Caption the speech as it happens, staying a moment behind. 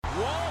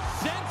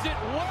Sends it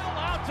well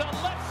out to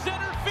left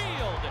center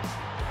field.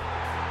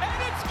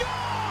 And it's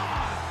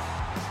gone!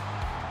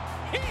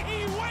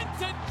 He went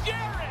to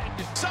Jared!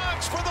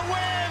 Sox for the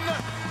win!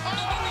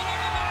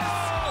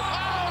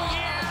 Oh,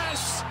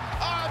 yes!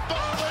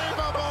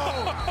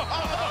 Unbelievable!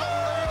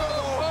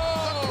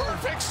 Unbelievable! The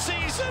perfect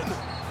season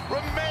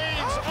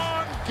remains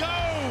on go!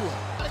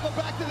 Gotta go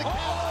back to the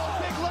count.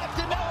 Big left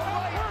and now right.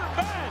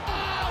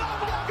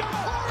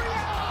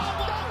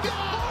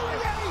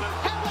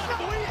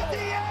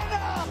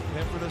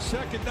 And for the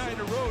second night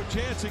in a row,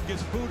 Jansen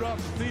gets booed off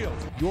the field.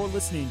 You're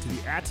listening to the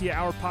Atia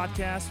Hour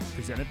podcast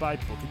presented by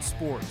Book It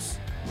Sports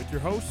with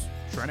your host,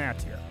 Trent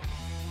Atia.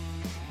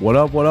 What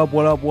up, what up,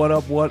 what up, what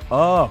up, what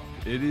up?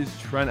 It is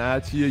Trent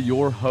Atia,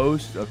 your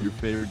host of your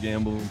favorite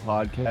gambling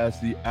podcast,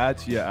 the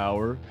Atia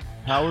Hour,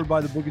 powered by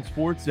the Book It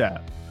Sports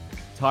app.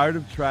 Tired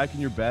of tracking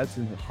your bets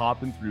and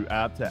hopping through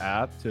app to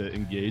app to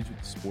engage with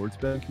the sports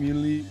betting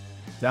community?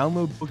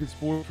 Download Book It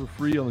Sports for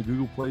free on the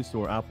Google Play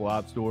Store, Apple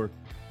App Store.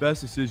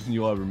 Best decision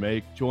you'll ever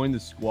make. Join the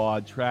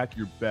squad, track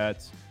your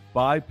bets,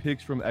 buy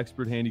picks from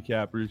expert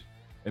handicappers,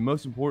 and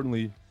most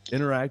importantly,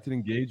 interact and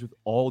engage with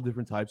all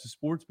different types of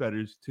sports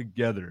bettors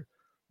together.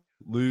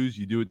 Lose,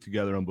 you do it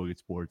together on Book It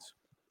Sports.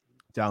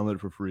 Download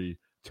it for free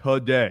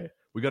today.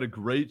 We got a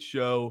great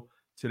show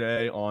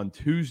today on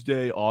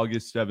Tuesday,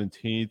 August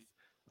 17th.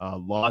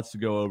 Lots to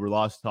go over,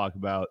 lots to talk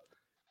about.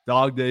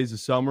 Dog days of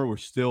summer. We're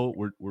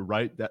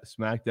right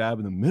smack dab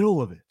in the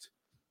middle of it.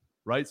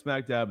 Right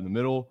smack dab in the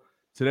middle.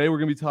 Today we're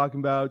gonna be talking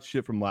about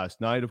shit from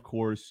last night. Of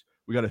course,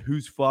 we got a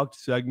Who's Fucked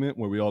segment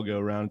where we all go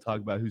around and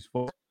talk about who's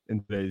fucked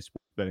in today's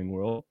sports betting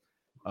world.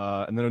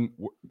 And then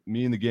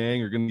me and the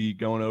gang are gonna be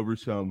going over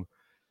some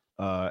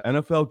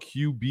NFL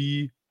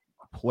QB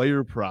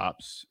player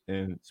props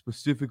and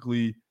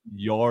specifically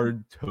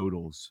yard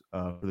totals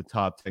for the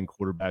top 10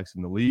 quarterbacks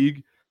in the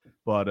league.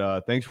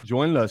 But thanks for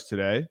joining us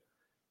today.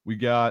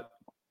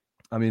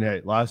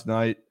 Last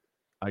night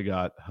I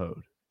got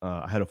hoed.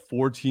 I had a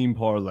 4-team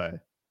parlay,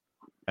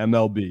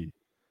 MLB,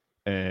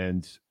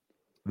 and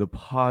the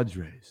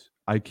Padres.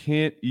 I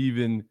can't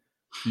even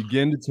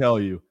begin to tell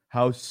you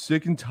how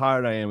sick and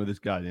tired I am of this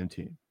goddamn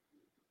team.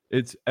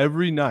 It's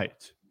every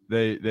night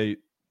they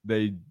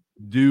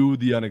do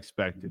the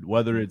unexpected,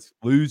 whether it's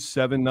lose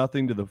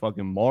 7-0 to the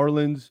fucking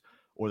Marlins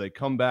or they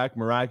come back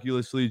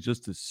miraculously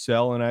just to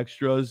sell in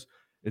extras.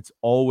 It's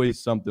always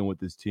something with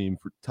this team.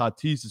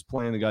 Tatis is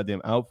playing the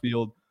goddamn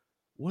outfield.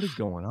 What is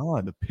going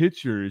on? The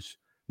pitchers,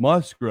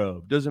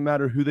 Musgrove, doesn't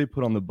matter who they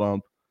put on the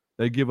bump,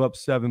 they give up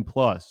 7+.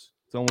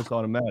 It's almost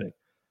automatic.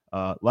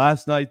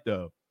 Last night,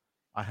 though,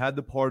 I had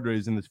the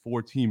Padres in this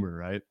 4-teamer,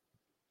 right?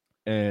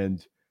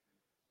 And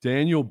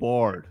Daniel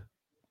Bard,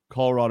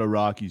 Colorado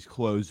Rockies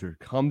closer,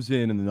 comes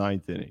in the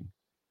 9th inning.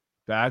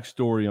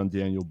 Backstory on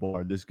Daniel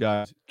Bard. This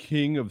guy's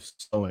king of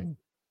selling.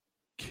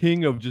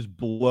 King of just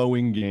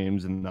blowing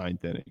games in the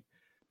 9th inning.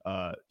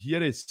 He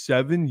had a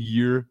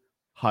 7-year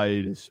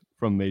hiatus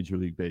from Major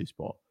League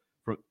Baseball.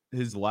 From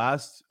his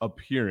last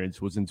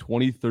appearance was in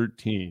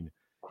 2013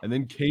 and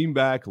then came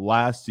back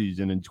last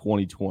season in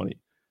 2020.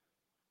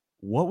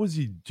 What was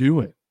he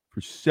doing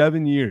for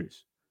 7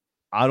 years?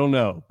 I don't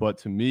know. But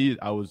to me,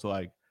 I was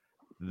like,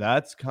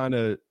 that's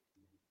just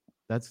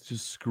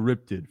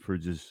scripted for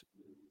just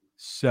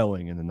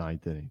selling in the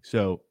 9th inning.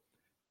 So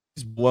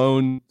he's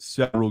blown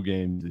several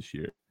games this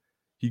year.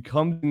 He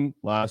comes in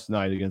last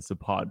night against the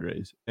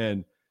Padres,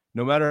 and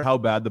no matter how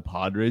bad the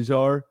Padres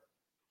are,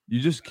 you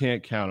just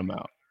can't count them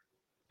out.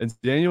 And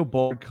Daniel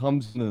Bard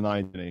comes in the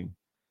 9th inning,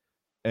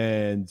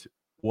 and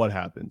what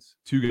happens?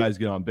 2 guys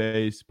get on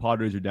base.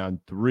 Padres are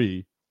down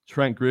 3.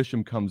 Trent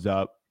Grisham comes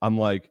up. I'm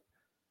like,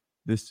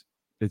 it's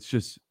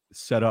just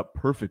set up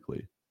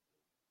perfectly.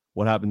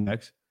 What happened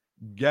next?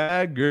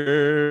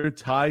 Gagger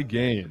tie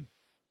game.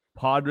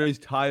 Padres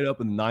tied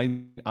up in the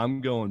 9th. I'm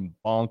going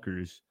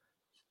bonkers.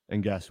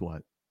 And guess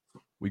what?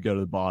 We go to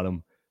the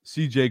bottom.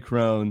 CJ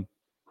Cron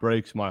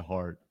breaks my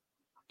heart.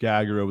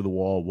 Gagger over the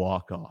wall,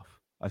 walk off.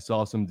 I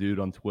saw some dude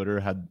on Twitter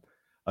had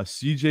a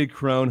CJ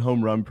Cron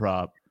home run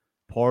prop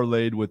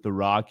parlayed with the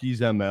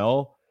Rockies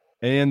ML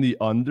and the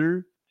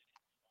under.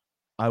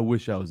 I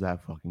wish I was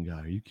that fucking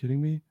guy. Are you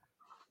kidding me?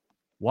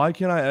 Why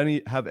can't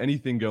I have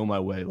anything go my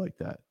way like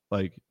that?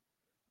 Like,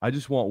 I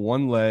just want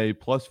one lay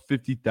plus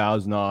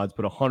 50,000 odds,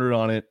 put 100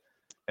 on it,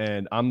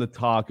 and I'm the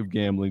talk of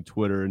gambling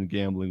Twitter and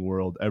gambling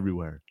world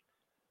everywhere.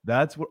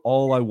 That's what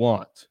all I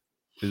want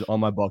is on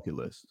my bucket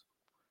list.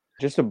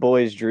 Just a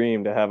boy's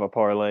dream to have a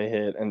parlay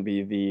hit and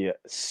be the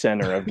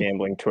center of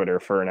gambling Twitter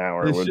for an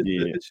hour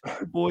It's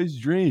a boy's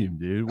dream,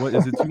 dude. What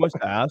is it too much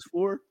to ask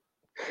for?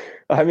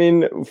 I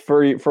mean,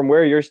 from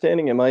where you're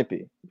standing, it might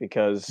be,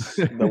 because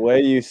the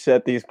way you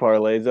set these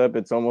parlays up,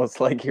 it's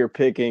almost like you're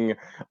picking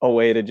a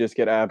way to just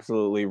get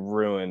absolutely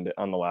ruined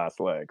on the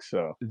last leg.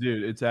 So,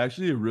 dude, it's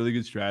actually a really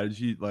good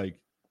strategy. Like,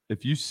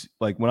 if you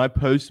when I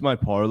post my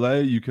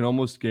parlay, you can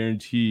almost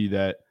guarantee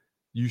that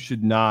you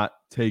should not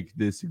take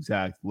this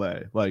exact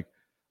lay. Like,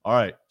 all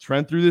right,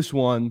 Trent threw this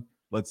one.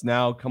 Let's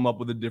now come up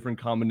with a different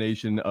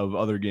combination of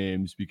other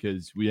games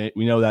because we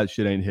know that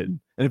shit ain't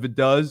hitting. And if it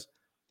does,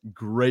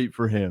 Great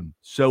for him.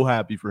 So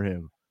happy for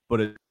him.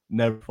 But it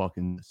never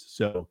fucking is.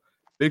 So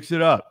fix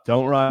it up.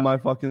 Don't ride my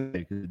fucking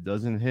leg because it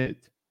doesn't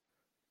hit.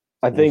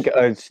 I think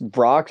a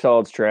rock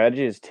solid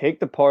strategy is take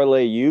the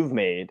parlay you've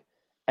made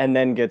and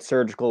then get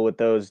surgical with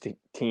those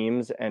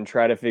teams and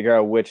try to figure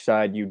out which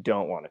side you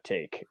don't want to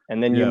take.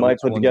 And then you might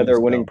put together a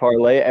winning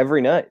parlay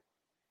every night.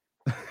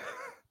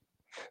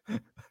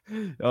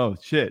 Oh,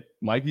 shit.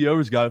 Mikey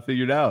Over's got it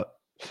figured out.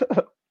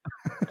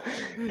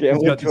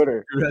 He's got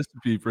Twitter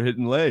recipe for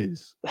hitting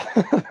lays.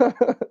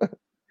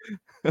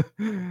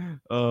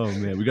 Oh,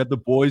 man. We got the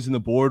boys in the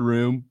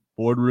boardroom,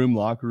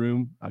 locker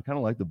room. I kind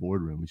of like the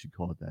boardroom. We should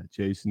call it that.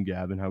 Jason,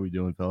 Gavin, how we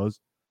doing, fellas?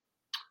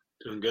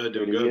 Doing good.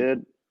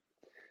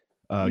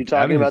 You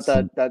talking about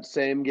that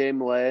same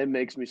game lay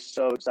makes me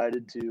so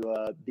excited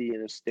to be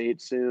in a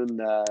state soon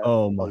that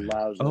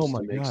allows us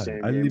to make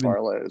same game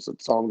parlays.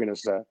 That's all I'm gonna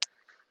say.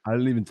 I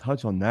didn't even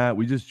touch on that.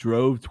 We just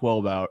drove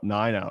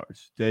 9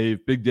 hours.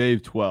 Big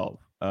Dave, 12.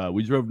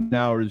 We drove 9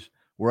 hours.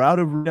 We're out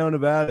of Reno,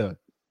 Nevada.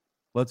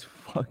 Let's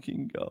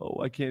fucking go.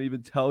 I can't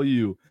even tell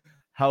you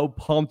how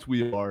pumped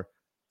we are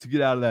to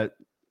get out of that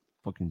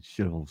fucking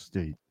shithole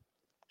state.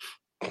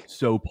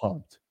 So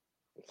pumped.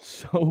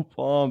 So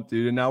pumped,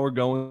 dude. And now we're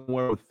going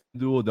with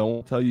FanDuel.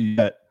 Don't tell you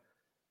yet.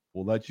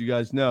 We'll let you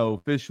guys know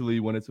officially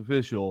when it's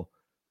official.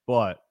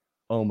 But,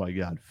 oh my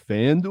God.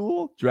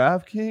 FanDuel?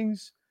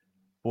 DraftKings?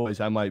 Boys,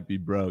 I might be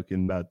broke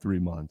in about 3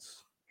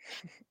 months.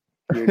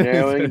 You're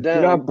narrowing it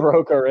down. You're not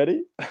broke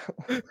already?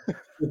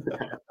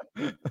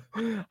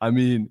 I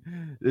mean,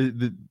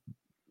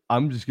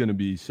 I'm just going to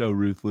be so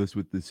ruthless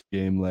with this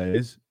game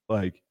lays.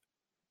 Like,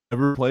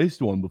 never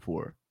placed one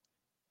before.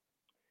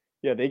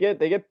 Yeah, they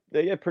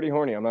get pretty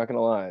horny. I'm not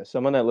gonna lie.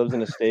 Someone that lives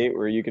in a state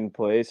where you can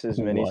place as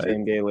many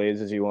same game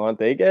lays as you want,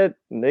 they get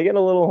a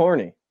little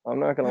horny. I'm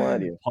not gonna lie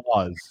to you.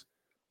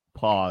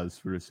 Pause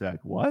for a sec.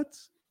 What?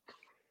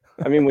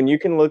 I mean, when you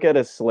can look at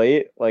a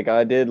slate like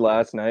I did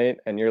last night,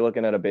 and you're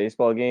looking at a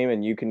baseball game,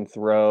 and you can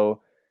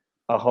throw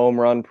a home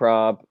run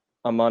prop,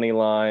 a money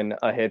line,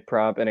 a hit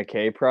prop, and a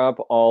K prop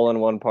all in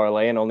one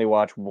parlay, and only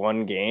watch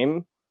one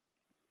game.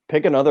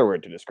 Pick another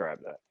word to describe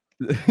that.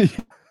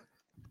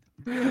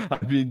 I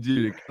mean,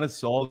 dude, it kind of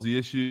solves the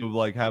issue of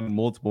like having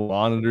multiple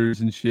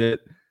monitors and shit,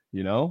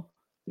 you know?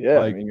 Yeah,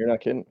 like, I mean, you're not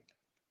kidding.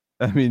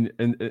 I mean,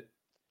 and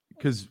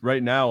because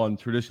right now on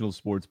traditional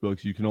sports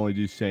books, you can only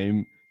do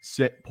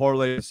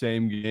parlay the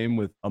same game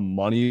with a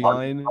money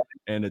line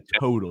and a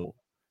total.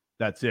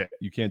 That's it.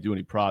 You can't do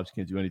any props,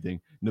 can't do anything.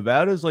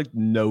 Nevada is like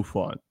no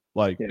fun.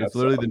 Like it's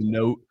literally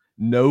the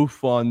no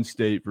fun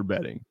state for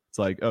betting. It's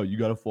like, oh, you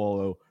got to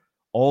follow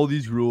all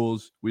these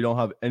rules. We don't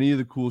have any of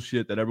the cool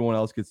shit that everyone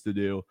else gets to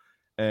do.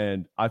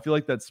 And I feel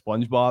like that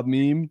SpongeBob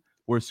meme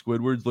where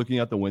Squidward's looking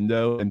out the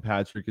window and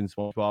Patrick and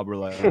SpongeBob are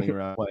like running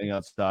around playing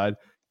outside.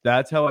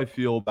 That's how I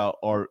feel about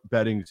our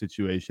betting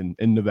situation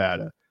in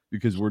Nevada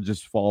because we're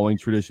just following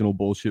traditional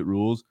bullshit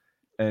rules.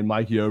 And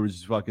Mikey Over's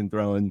just fucking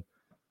throwing,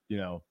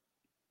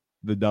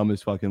 the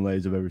dumbest fucking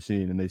lays I've ever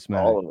seen, and they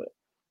smack all of it.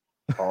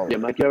 Yeah,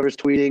 Mikey Over's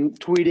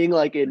tweeting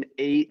like an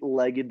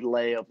 8-legged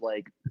lay of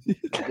like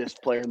this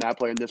player and that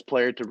player and this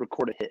player to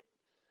record a hit.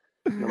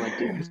 I'm like,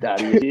 dude, is that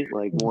easy?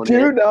 Like one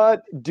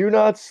do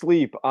not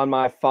sleep on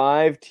my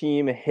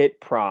 5-team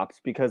hit props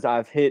because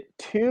I've hit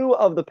 2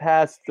 of the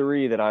past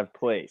 3 that I've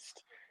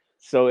placed.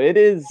 So it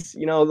is,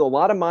 a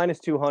lot of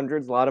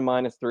 -200s, a lot of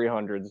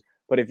 -300s.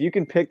 But if you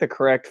can pick the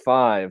correct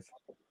 5,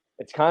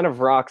 it's kind of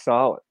rock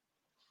solid.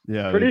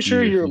 Yeah, pretty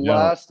sure your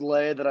last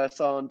lay that I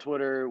saw on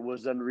Twitter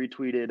was then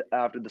retweeted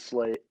after the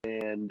slate,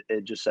 and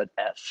it just said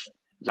F.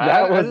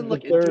 I didn't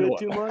look into it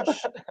too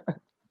much.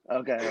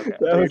 Okay.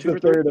 That was the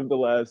third of the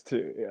last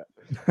 2. Yeah.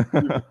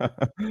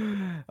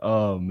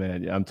 Oh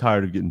man, yeah, I'm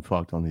tired of getting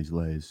fucked on these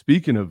lays.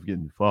 Speaking of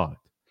getting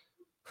fucked,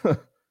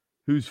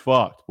 who's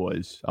fucked,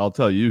 boys? I'll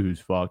tell you who's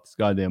fucked. It's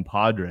goddamn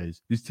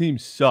Padres. These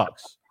teams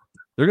sucks.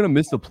 They're gonna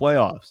miss the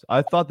playoffs.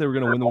 I thought they were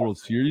gonna win the World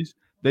Series.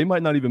 They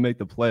might not even make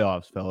the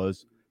playoffs,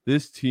 fellas.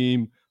 This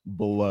team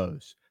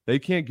blows. They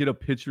can't get a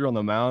pitcher on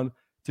the mound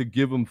to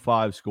give them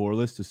 5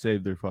 scoreless to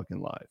save their fucking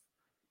life.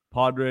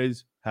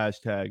 Padres, #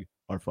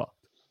 are fucked.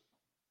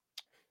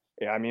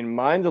 Yeah, I mean,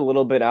 mine's a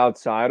little bit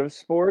outside of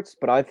sports,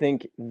 but I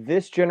think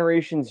this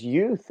generation's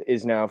youth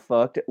is now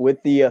fucked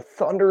with the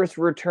thunderous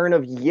return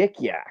of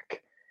Yik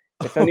Yak.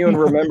 If anyone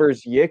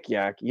remembers Yik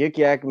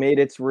Yak made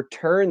its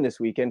return this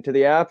weekend to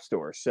the App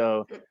Store.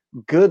 So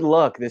good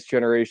luck, this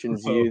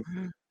generation's youth.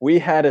 We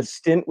had a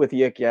stint with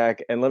Yik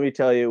Yak, and let me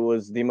tell you, it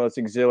was the most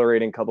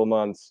exhilarating couple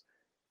months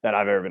that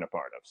I've ever been a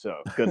part of.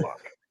 So good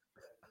luck.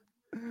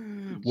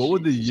 What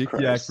would the Yik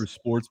Yak for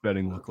sports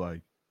betting look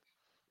like?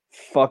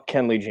 Fuck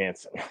Kenley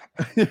Jansen.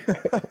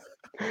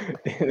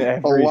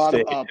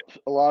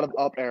 A lot of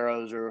up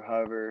arrows or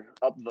however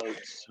up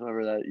votes,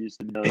 however that used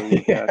to be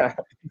known. Yeah.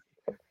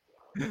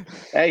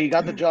 Hey, he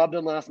got the job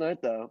done last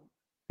night though.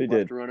 He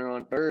did. Runner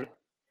on third.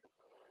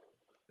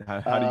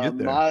 How do you get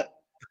there?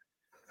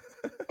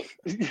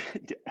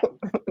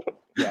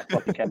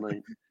 Fuck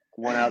Kenley.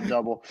 1 out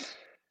double.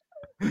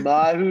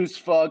 My who's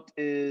fucked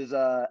is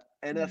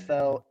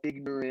NFL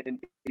ignorant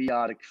and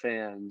idiotic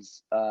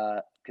fans,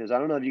 because I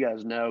don't know if you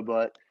guys know,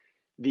 but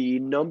the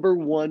number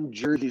one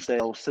jersey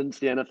sale since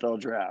the NFL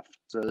draft.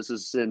 So this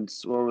is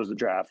since, when was the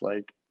draft?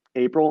 Like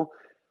April?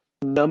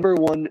 Number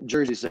one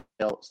jersey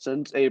sale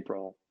since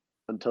April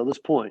until this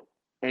point.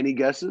 Any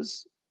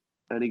guesses?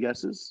 Any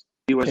guesses?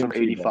 He was from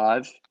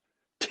 85.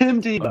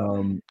 Tim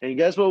Tebow. And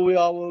guess what we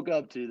all woke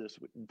up to this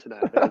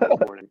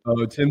morning?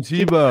 Oh, Tim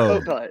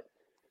Tebow.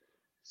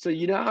 So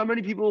you know how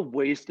many people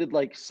wasted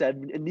like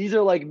 7, and these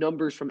are like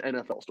numbers from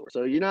NFL stores.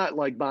 So you're not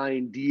like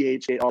buying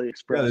DHA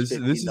AliExpress. Yeah,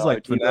 this is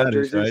like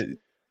Fanatics, right?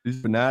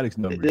 These Fanatics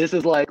numbers. This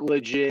is like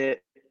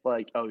legit,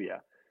 like, oh yeah.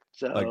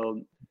 So like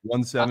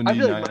 170, I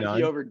feel like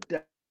Mikey over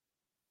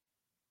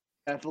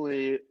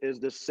definitely is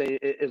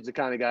the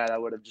kind of guy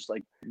that would have just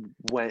like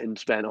went and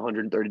spent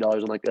 $130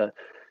 on like a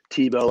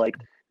Tebow, like,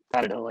 I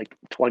don't know, like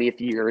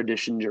 20th year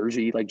edition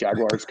jersey, like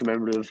Jaguars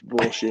commemorative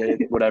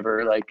bullshit,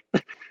 whatever. Like,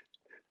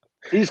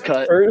 he's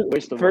cut.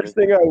 First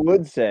thing I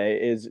would say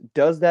is,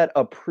 does that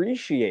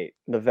appreciate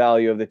the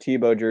value of the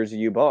Tebow jersey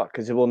you bought?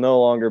 Because it will no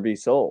longer be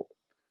sold.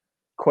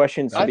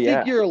 Questions to be asked. I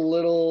think you're a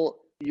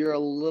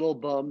little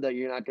bummed that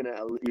you're not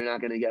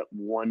gonna get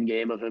one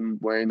game of him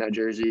wearing that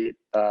jersey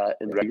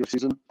in the regular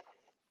season.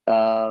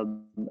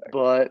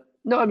 But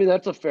no, I mean,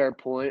 that's a fair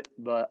point.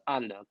 But I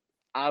don't know.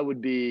 I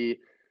would be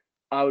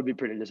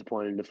pretty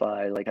disappointed if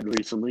I had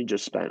recently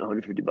just spent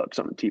 $150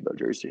 on a Tebow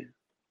jersey.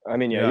 I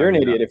mean, you're an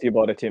idiot if you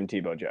bought a Tim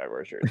Tebow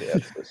Jaguars jersey.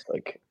 That's just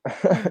like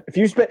if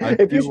you spent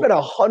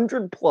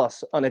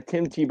 $100+ on a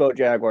Tim Tebow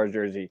Jaguars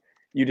jersey,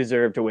 you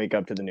deserve to wake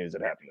up to the news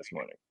that happened this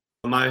morning.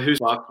 My Who's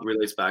Fuck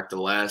relates back to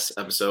the last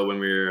episode when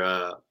we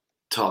were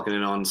talking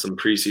on some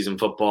preseason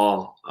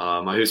football.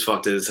 My Who's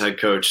Fucked is head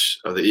coach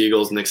of the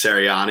Eagles, Nick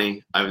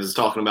Sirianni. I was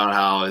talking about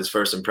how his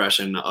first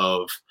impression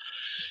of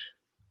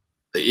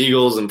the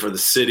Eagles and for the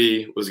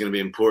city was going to be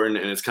important,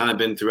 and it's kind of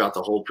been throughout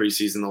the whole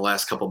preseason the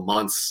last couple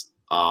months.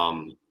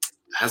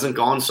 Hasn't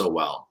gone so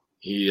well.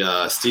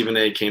 Stephen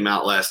A. came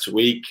out last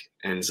week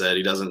and said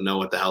he doesn't know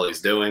what the hell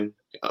he's doing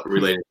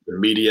related to the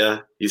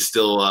media. He's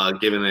still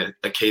giving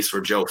a case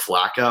for Joe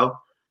Flacco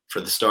for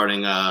the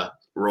starting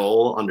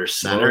role under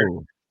center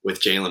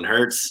with Jalen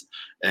Hurts.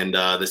 And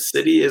the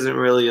city isn't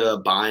really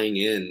buying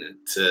in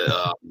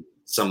to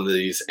some of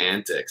these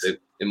antics. It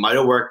might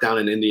have worked down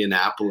in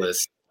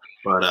Indianapolis,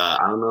 but I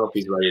don't know if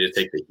he's ready to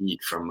take the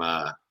heat from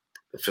the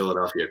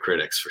Philadelphia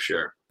critics for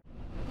sure.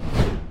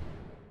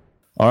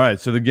 All right,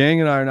 so the gang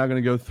and I are now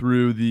going to go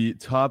through the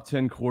top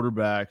 10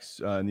 quarterbacks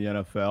in the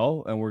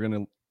NFL, and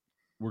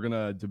we're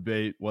gonna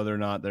debate whether or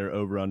not their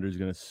over/under is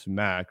going to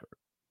smack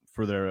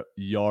for their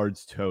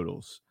yards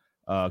totals.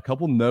 A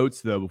couple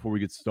notes though before we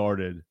get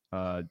started.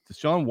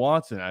 Deshaun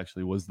Watson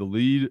actually was the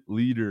league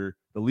leader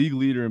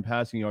in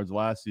passing yards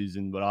last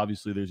season, but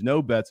obviously there's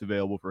no bets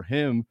available for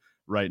him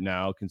right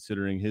now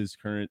considering his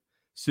current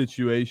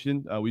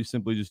situation. We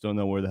simply just don't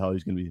know where the hell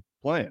he's going to be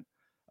playing.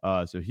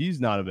 So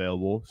he's not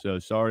available. So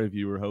sorry if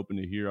you were hoping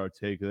to hear our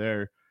take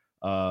there.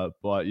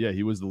 But yeah,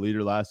 he was the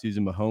leader last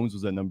season. Mahomes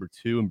was at number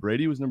 2 and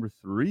Brady was number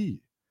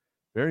 3.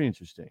 Very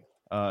interesting.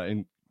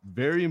 And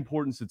very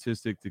important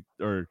statistic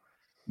or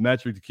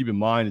metric to keep in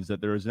mind is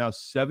that there is now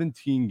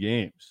 17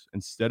 games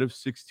instead of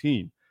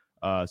 16.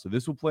 So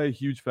this will play a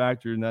huge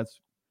factor, and that's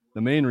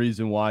the main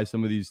reason why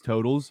some of these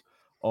totals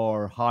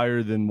are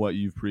higher than what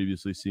you've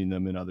previously seen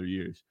them in other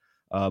years.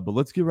 But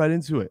let's get right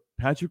into it.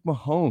 Patrick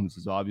Mahomes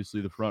is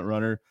obviously the front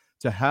runner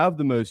to have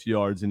the most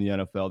yards in the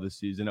NFL this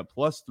season at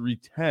plus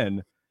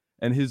 310,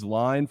 and his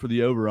line for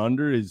the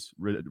over/under is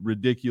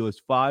ridiculous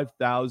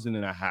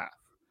 5,500.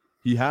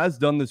 He has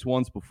done this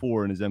once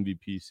before in his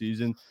MVP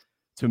season.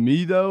 To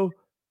me, though,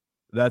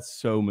 that's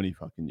so many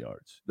fucking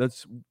yards.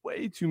 That's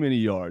way too many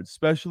yards,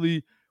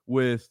 especially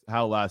with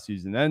how last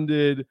season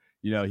ended.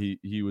 You know,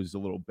 he was a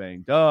little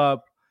banged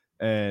up,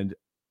 and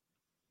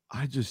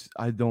I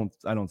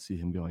don't see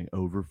him going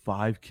over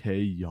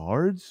 5K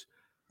yards.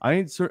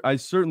 I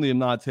certainly am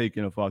not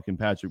taking a fucking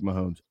Patrick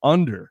Mahomes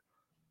under,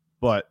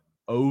 but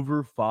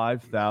over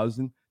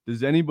 5,000.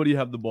 Does anybody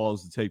have the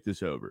balls to take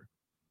this over?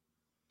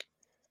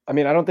 I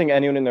mean, I don't think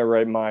anyone in their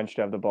right mind should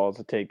have the balls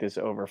to take this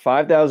over.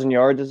 5,000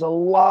 yards is a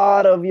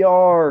lot of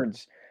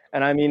yards.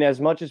 And I mean,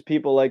 as much as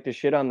people like to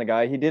shit on the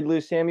guy, he did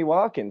lose Sammy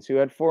Watkins, who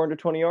had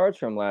 420 yards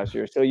from last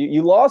year. So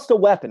you lost a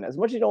weapon. As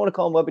much as you don't want to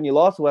call him a weapon, you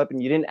lost a weapon.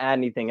 You didn't add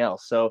anything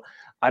else. So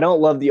I don't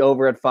love the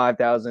over at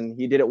 5,000.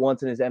 He did it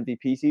once in his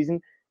MVP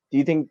season. Do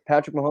you think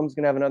Patrick Mahomes is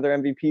going to have another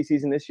MVP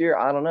season this year?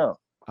 I don't know.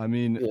 I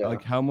mean,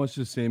 like, how much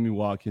does Sammy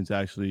Watkins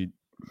actually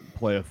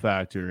play a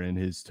factor in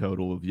his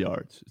total of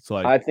yards? It's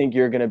like, I think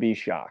you're going to be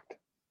shocked.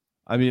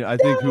 I mean, I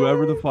think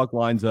whoever the fuck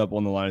lines up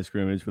on the line of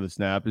scrimmage for the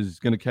snap is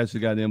going to catch the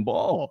goddamn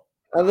ball.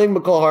 I think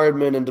McCall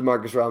Hardman and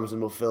Demarcus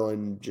Robinson will fill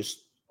in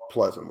just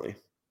pleasantly.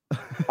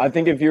 I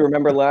think if you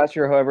remember last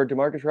year, however,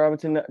 Demarcus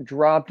Robinson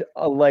dropped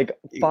like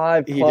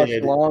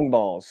 5+ long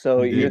balls.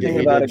 So you're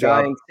thinking about a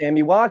guy named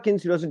Sammy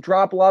Watkins who doesn't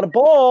drop a lot of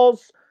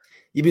balls.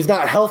 He's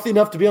not healthy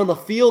enough to be on the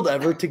field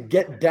ever to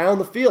get down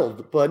the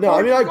field. But no,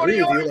 I mean, I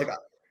agree with you. Like,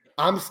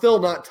 I'm still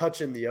not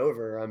touching the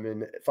over. I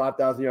mean,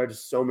 5,000 yards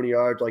is so many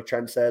yards. Like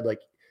Trent said, like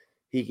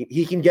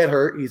he can get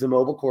hurt. He's a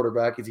mobile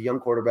quarterback. He's a young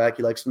quarterback.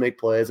 He likes to make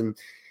plays. And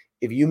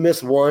if you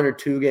miss 1 or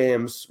 2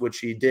 games, which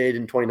he did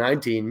in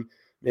 2019,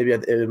 maybe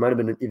it might have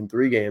been even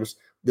 3 games,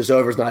 this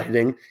over's not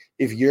hitting.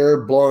 If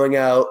you're blowing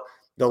out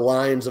the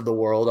Lions of the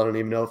world, I don't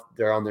even know if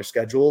they're on their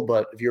schedule,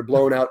 but if you're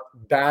blowing out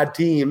bad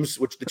teams,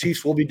 which the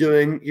Chiefs will be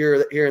doing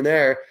here and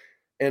there,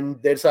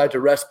 and they decide to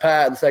rest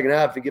Pat in the second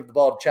half and give the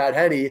ball to Chad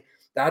Henne,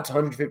 that's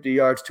 150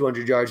 yards,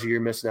 200 yards a year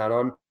missing out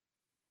on.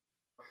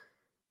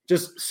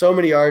 Just so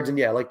many yards. And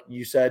yeah, like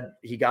you said,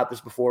 he got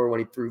this before when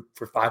he threw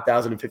for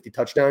 5,050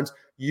 touchdowns.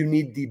 You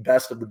need the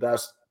best of the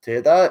best to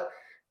hit that.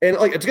 And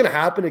like, it's going to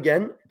happen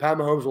again. Pat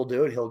Mahomes will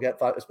do it. He'll get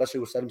 5,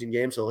 especially with 17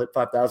 games. He'll hit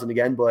 5,000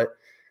 again, but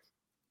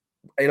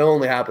it'll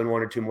only happen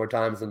 1 or 2 more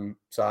times. And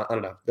so I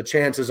don't know. The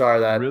chances are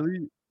that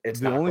really it's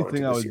the not only going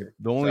thing to this year.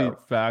 the only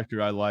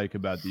factor I like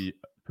about the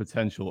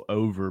potential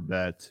over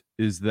bet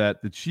is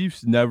that the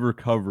Chiefs never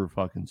cover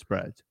fucking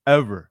spreads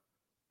ever.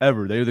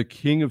 They're the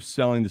king of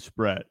selling the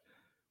spread,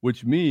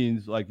 which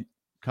means like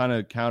kind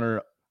of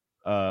counter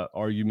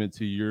argument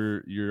to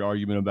your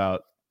argument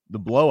about the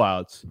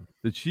blowouts.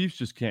 The Chiefs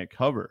just can't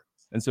cover,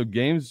 and so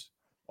games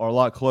are a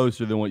lot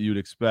closer than what you'd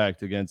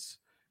expect against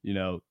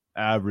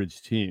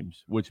average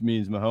teams, which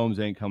means Mahomes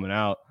ain't coming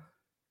out.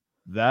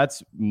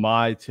 That's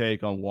my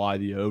take on why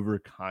the over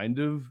kind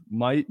of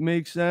might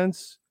make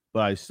sense,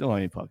 but I still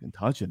ain't fucking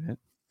touching it.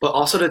 But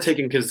also to take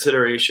in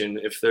consideration,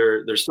 if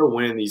they're still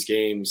winning these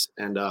games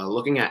and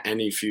looking at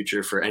any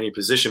future for any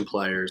position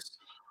players,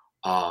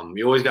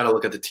 you always got to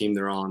look at the team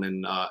they're on.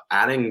 And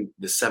adding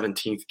the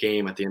 17th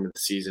game at the end of the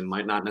season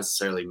might not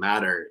necessarily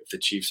matter if the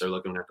Chiefs are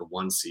looking at the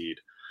 1 seed.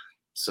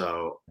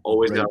 So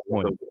always got to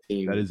look at the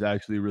team. That is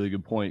actually a really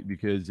good point,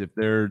 because if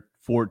they're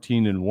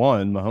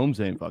 14-1, Mahomes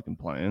ain't fucking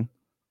playing,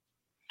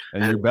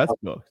 and your bet's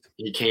booked.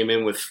 He came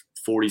in with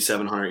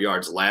 4,700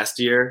 yards last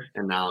year,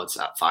 and now it's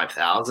at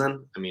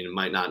 5,000. I mean, it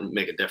might not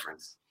make a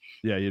difference.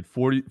 Yeah, he had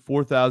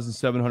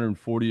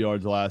 4,740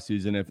 yards last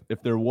season.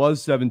 If there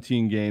was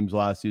 17 games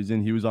last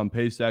season, he was on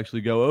pace to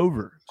actually go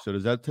over. So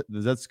does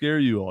that scare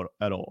you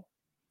at all?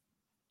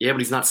 Yeah, but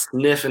he's not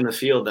sniffing the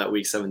field that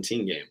Week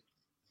 17 game.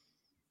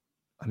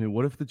 I mean,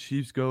 what if the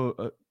Chiefs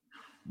go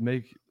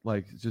make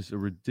like just a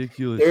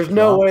ridiculous? There's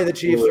no way the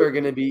Chiefs are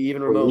going to be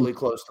even remotely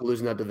close to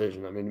losing that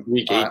division. I mean,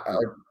 Week 8.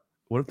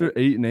 What if they're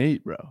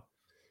 8-8, bro?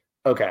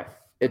 Okay.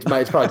 It's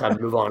probably time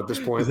to move on at this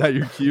point. Is that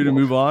your cue to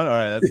move on? All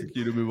right, that's the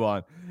cue to move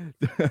on.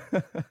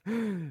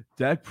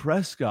 Dak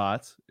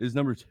Prescott is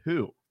number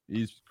 2.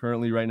 He's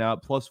currently right now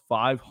at plus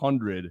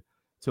 500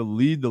 to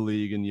lead the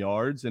league in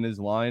yards, and his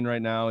line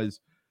right now is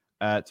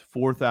at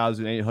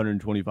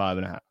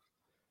 4,825.5.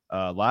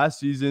 Last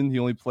season, he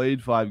only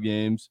played 5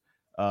 games,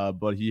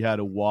 but he had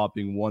a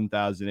whopping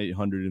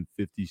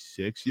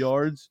 1,856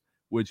 yards,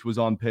 which was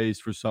on pace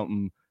for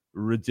something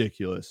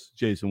ridiculous.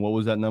 Jason, what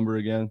was that number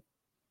again?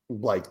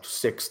 Like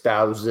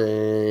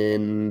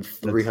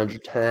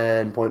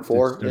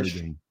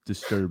 6,310.4.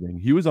 Disturbing.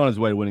 He was on his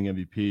way to winning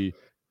MVP,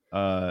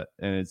 and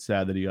it's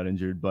sad that he got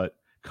injured. But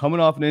coming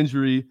off an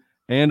injury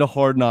and a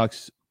Hard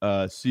Knocks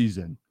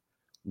season,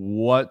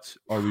 what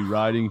are we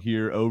riding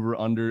here? Over,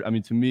 under? I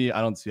mean, to me,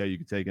 I don't see how you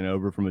could take an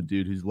over from a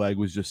dude whose leg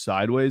was just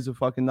sideways a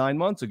fucking 9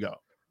 months ago.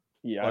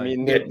 Yeah, like, I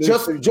mean,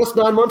 just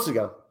 9 months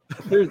ago.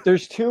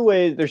 There's two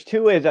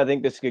ways I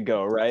think this could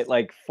go, right?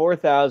 Like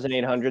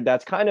 4,800,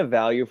 that's kind of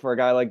value for a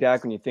guy like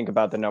Dak when you think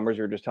about the numbers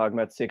we were just talking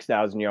about,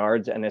 6,000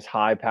 yards and this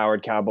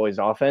high-powered Cowboys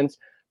offense.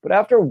 But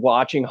after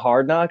watching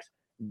Hard Knocks,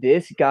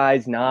 this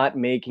guy's not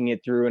making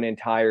it through an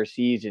entire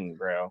season,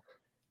 bro.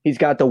 He's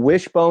got the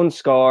wishbone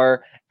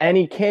scar, and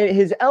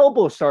his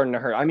elbow's starting to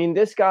hurt. I mean,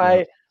 this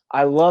guy,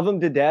 I love him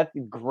to death.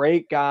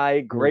 Great guy,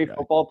 great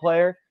football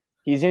player.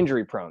 He's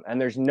injury prone, and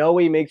there's no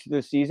way he makes it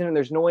this season, and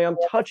there's no way I'm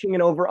touching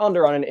an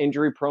over-under on an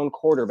injury-prone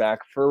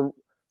quarterback for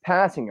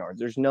passing yards.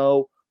 There's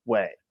no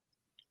way.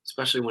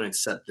 Especially when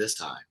it's set this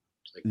high.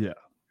 Like,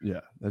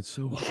 yeah, that's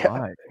so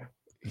high.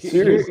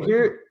 Here's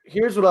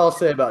what I'll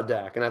say about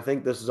Dak, and I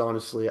think this is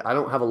honestly, I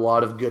don't have a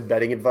lot of good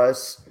betting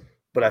advice,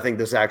 but I think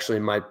this actually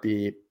might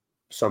be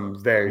some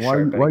very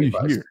sharp betting advice. Why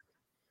are you here?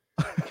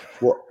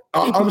 Well,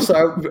 I'm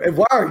sorry.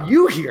 Why are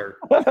you here?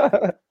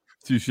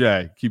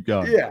 Touche. Keep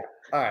going. Yeah.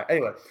 All right.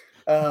 Anyway.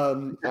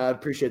 I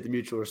appreciate the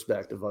mutual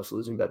respect of us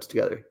losing bets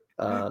together.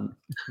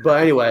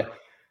 But anyway,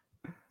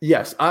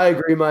 yes, I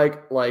agree,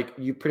 Mike. Like,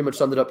 you pretty much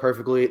summed it up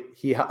perfectly.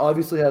 He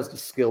obviously has the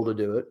skill to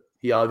do it.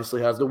 He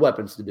obviously has the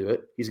weapons to do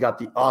it. He's got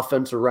the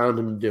offense around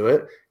him to do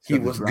it. He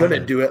was going to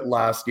do it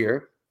last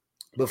year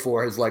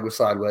before his leg was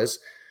sideways.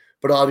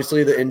 But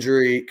obviously the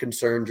injury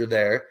concerns are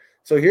there.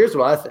 So here's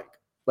what I think.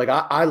 Like,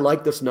 I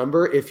like this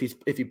number if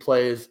he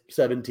plays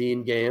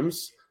 17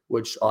 games,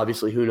 which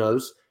obviously who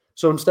knows.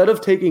 So instead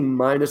of taking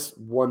minus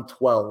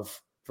 112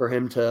 for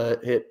him to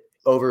hit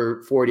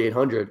over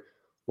 4,800,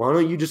 why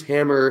don't you just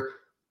hammer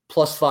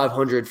plus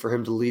 500 for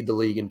him to lead the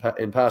league in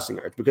passing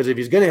yards? Because if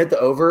he's going to hit the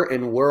over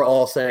and we're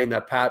all saying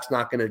that Pat's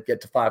not going to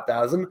get to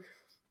 5,000,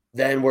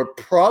 then we're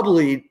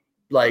probably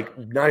like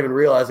not even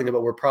realizing it,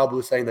 but we're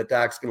probably saying that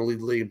Dak's going to lead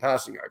the league in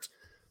passing yards.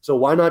 So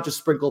why not just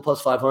sprinkle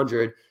plus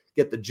 500,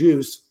 get the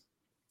juice?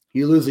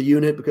 You lose a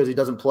unit because he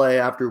doesn't play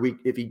after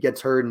if he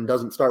gets hurt and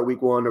doesn't start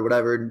week 1 or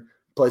whatever, and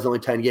plays only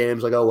 10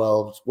 games, like, oh,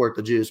 well, it's worth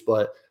the juice,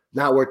 but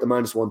not worth the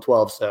minus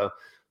 112. So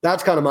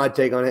that's kind of my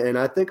take on it. And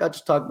I think I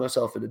just talked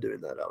myself into doing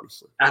that,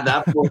 honestly. At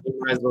that point, you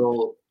might as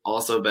well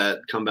also bet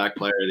comeback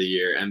player of the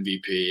year,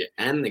 MVP,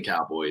 and the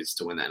Cowboys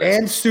to win that.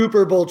 And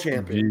Super Bowl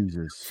champion.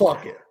 Jesus.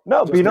 Fuck it.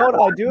 No, but you know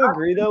what? I do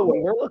agree, though.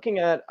 When we're looking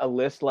at a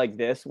list like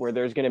this where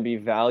there's going to be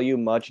value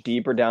much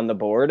deeper down the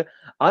board,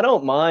 I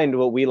don't mind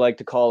what we like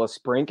to call a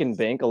sprink and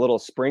bink, a little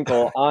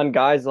sprinkle on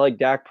guys like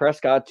Dak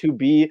Prescott to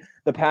be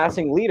the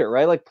passing leader,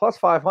 right? Like plus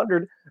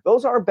 500,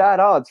 those aren't bad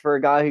odds for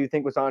a guy who you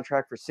think was on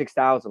track for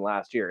 6,000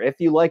 last year.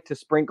 If you like to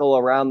sprinkle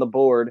around the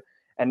board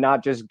and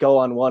not just go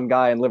on one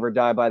guy and live or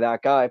die by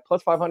that guy,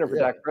 plus 500 for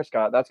Dak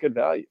Prescott, that's good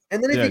value.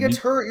 And then if he gets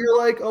hurt, you're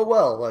like, oh,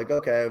 well, like,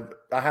 okay,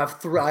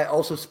 I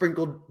also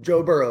sprinkled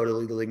Joe Burrow to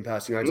lead the league in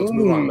passing yards. Let's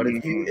move on. But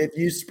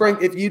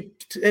if you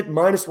hit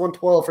minus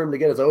 112 for him to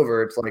get us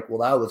over, it's like, well,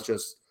 that was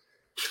just,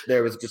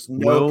 there was just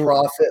no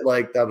profit.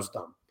 Like, that was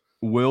dumb.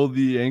 Will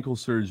the ankle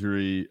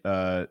surgery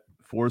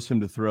force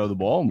him to throw the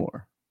ball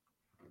more?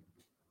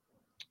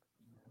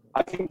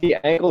 I think the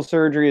ankle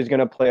surgery is going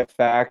to play a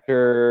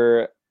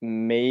factor.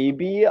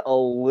 Maybe a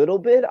little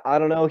bit. I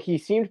don't know. He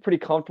seemed pretty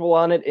comfortable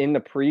on it in the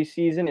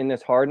preseason in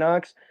this Hard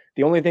Knocks.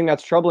 The only thing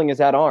that's troubling is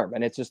that arm,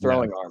 and it's his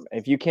throwing arm.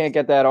 If you can't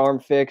get that arm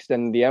fixed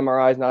and the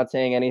MRI is not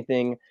saying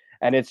anything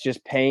and it's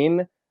just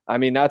pain, I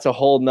mean, that's a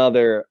whole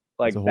nother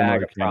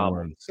bag of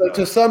problems. So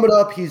to sum it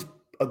up, he's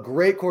a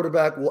great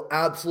quarterback, will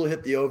absolutely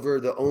hit the over.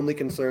 The only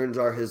concerns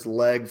are his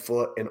leg,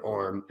 foot, and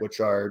arm, which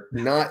are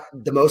not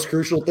the most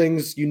crucial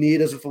things you need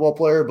as a football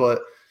player,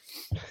 but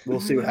we'll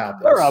see what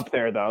happens. They're up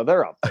there, though. I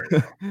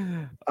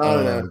don't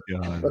know.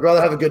 God. I'd rather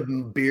have a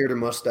good beard or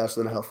mustache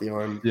than a healthy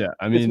arm. Yeah,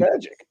 I mean, it's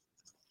magic.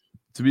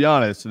 To be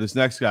honest, this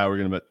next guy we're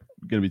going to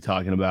be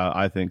talking about,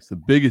 I think, is the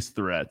biggest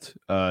threat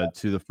to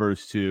the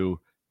first two,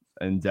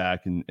 and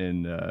Dak and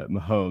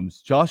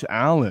Mahomes. Josh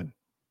Allen.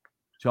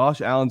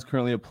 Josh Allen's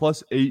currently at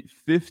plus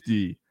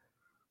 850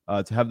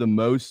 to have the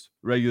most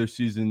regular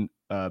season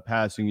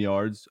passing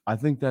yards. I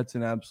think that's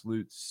an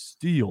absolute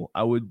steal.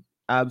 I would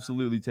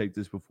absolutely take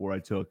this before I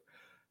took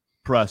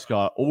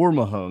Prescott or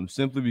Mahomes,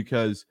 simply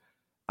because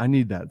I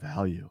need that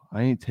value.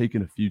 I ain't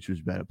taking a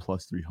futures bet at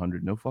plus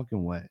 300. No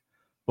fucking way.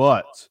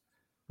 But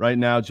right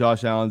now,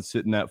 Josh Allen's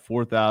sitting at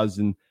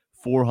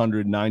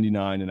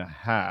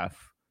 4,499.5.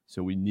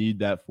 So we need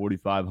that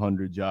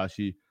 4,500,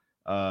 Joshy.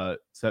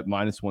 It's at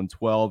minus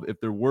 112.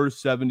 If there were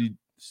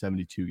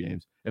 72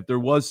 games, if there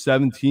was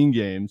 17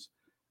 games,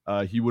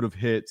 he would have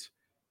hit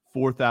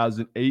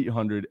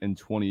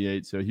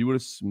 4,828. So he would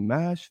have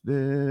smashed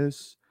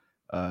this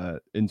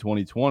in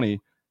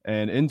 2020.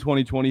 And in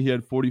 2020, he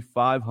had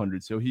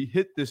 4,500. So he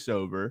hit this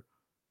over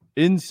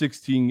in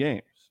 16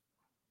 games,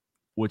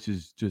 which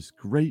is just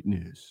great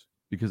news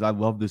because I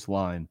love this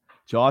line.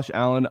 Josh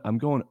Allen, I'm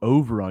going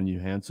over on you,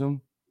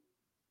 handsome.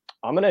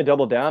 I'm going to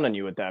double down on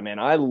you with that, man.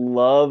 I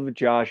love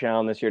Josh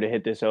Allen this year to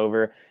hit this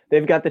over.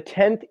 They've got the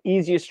 10th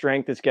easiest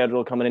strength of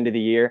schedule coming into the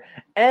year.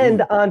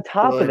 And on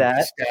top of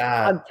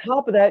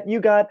that, you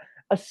got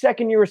a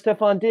second year of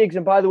Stephon Diggs.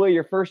 And by the way,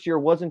 your first year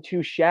wasn't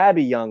too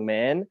shabby, young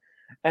man.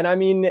 And I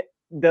mean,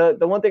 the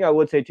one thing I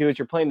would say too is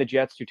you're playing the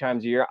Jets 2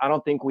 times a year. I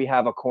don't think we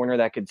have a corner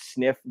that could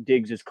sniff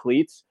Diggs'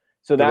 cleats.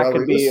 So that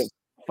could be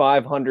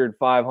 500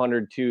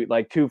 to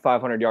like 2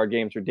 500-yard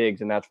games for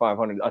Diggs, and that's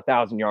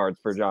 1,000 yards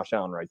for Josh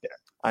Allen right there.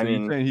 So I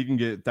mean, saying he can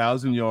get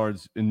 1,000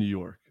 yards in New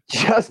York,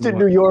 just in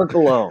New York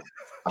alone,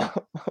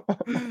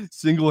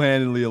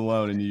 single-handedly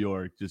alone in New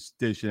York, just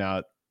dishing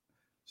out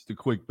just a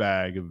quick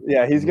bag of.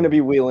 Yeah, he's going to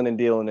be wheeling and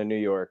dealing in New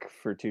York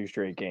for 2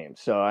 straight games.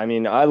 So I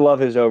mean, I love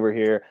his over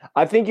here.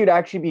 I think you'd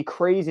actually be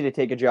crazy to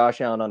take a Josh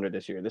Allen under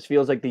this year. This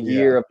feels like the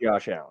year of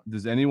Josh Allen.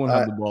 Does anyone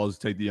have the balls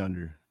to take the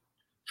under?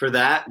 For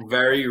that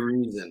very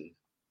reason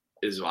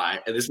is why,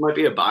 and this might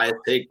be a biased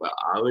take, but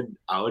I would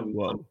be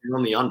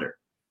on the under.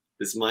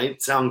 This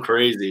might sound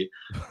crazy,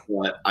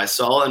 but I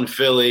saw in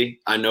Philly.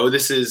 I know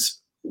this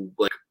is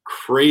like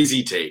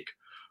crazy take,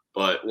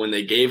 but when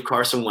they gave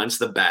Carson Wentz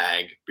the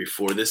bag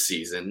before this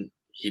season,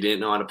 he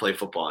didn't know how to play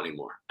football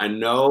anymore. I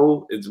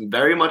know it's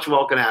very much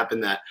well going to happen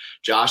that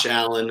Josh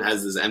Allen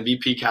has this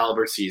MVP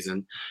caliber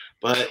season,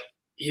 but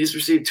he just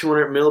received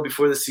 $200 million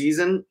before the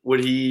season.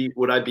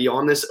 Would I be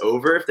on this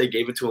over if they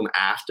gave it to him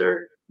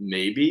after?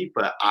 Maybe,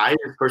 but I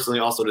personally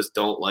also just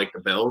don't like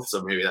the Bills,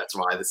 so maybe that's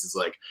why this is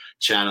like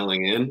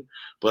channeling in.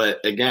 But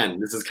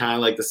again, this is kind of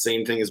like the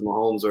same thing as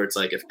Mahomes, where it's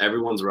like if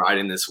everyone's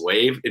riding this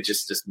wave, it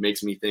just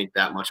makes me think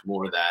that much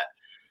more that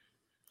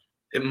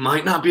it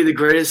might not be the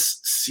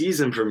greatest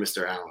season for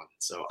Mr. Allen.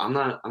 So I'm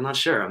not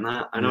sure. I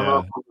don't know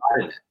if I'm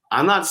riding it.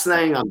 I'm not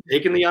saying I'm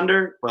taking the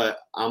under, but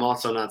I'm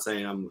also not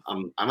saying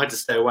I might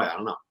just stay away. I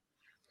don't know.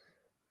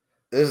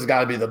 This has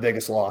got to be the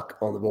biggest lock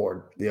on the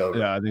board. The over.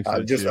 Yeah, I think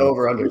so. Just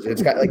over under.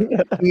 It's got like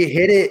he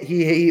hit it.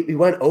 He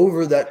went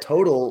over that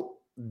total.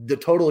 The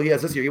total he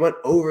has this year. He went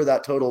over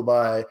that total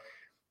by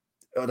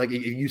like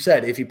you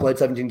said, if he played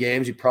 17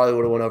 games, he probably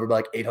would have went over by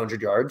like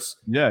 800 yards.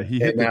 Yeah, he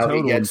hit the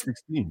total in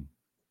 16.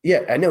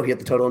 Yeah, I know he hit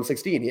the total in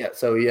 16. Yeah,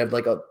 so he had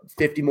like a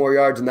 50 more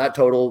yards in that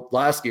total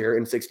last year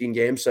in 16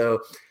 games. So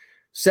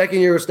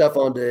second year with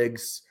Stephon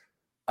Diggs,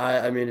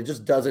 I mean, it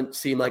just doesn't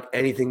seem like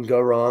anything can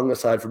go wrong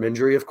aside from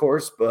injury, of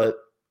course. But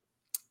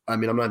I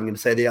mean, I'm not even going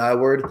to say the I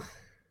word.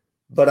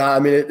 But I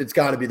mean, it's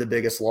got to be the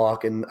biggest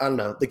lock. And I don't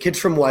know, the kid's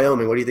from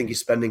Wyoming. What do you think he's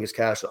spending his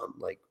cash on?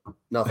 Like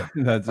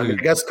nothing. I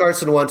guess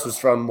Carson Wentz was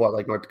from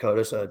North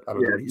Dakota, so I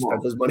don't know what he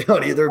spent his money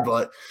on either.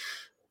 But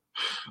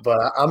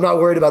I'm not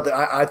worried about that.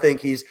 I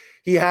think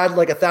he had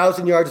like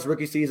 1,000 yards his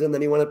rookie season,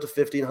 then he went up to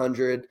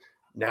 1,500.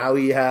 Now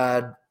he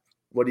had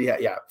 1,000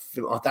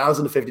 to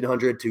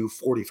 1,500 to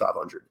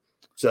 4,500.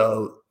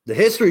 So the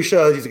history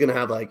shows he's going to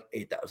have like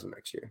 8,000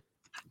 next year.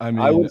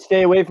 I would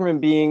stay away from him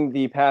being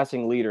the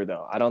passing leader,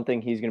 though. I don't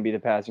think he's going to be the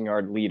passing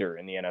yard leader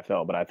in the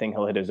NFL, but I think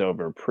he'll hit his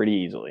over pretty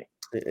easily.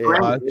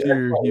 Last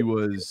year he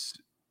was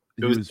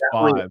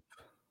 5.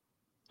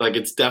 Like,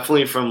 it's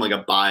definitely from like a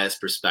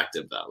biased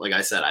perspective, though. Like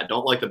I said, I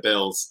don't like the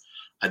Bills.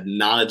 I'm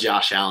not a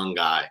Josh Allen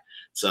guy,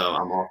 so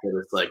I'm all for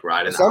this like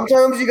riding.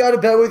 Sometimes you got to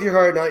bet with your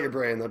heart, not your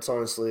brain. That's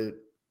honestly,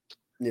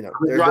 there's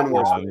been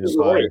worse.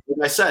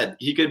 Like I said,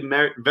 he could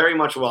very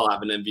much well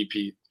have an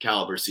MVP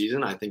caliber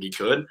season. I think he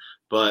could,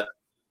 but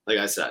like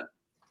I said,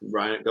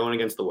 Ryan going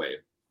against the wave.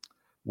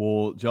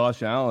 Well,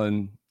 Josh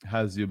Allen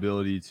has the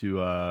ability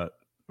to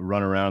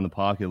run around the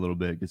pocket a little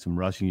bit, get some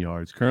rushing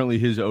yards. Currently,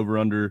 his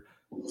over/under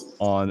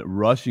on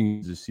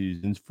rushing this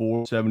season is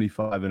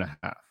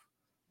 475.5.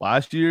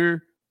 Last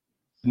year,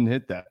 didn't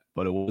hit that,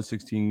 but it was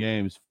 16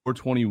 games,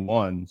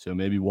 421. So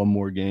maybe one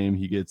more game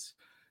he gets,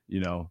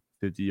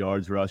 50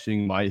 yards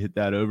rushing, might hit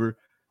that over.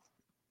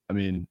 I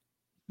mean,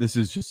 this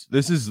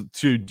is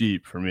too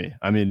deep for me.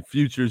 I mean,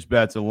 futures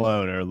bets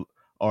alone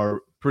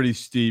are pretty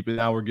steep, and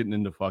now we're getting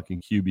into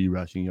fucking QB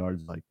rushing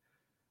yards. Like,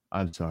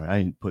 I'm sorry, I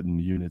ain't putting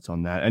units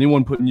on that.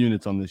 Anyone putting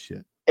units on this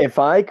shit? If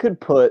I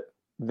could put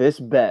this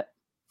bet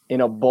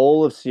in a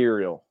bowl of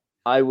cereal,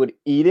 I would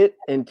eat it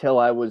until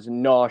I was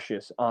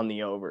nauseous on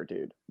the over,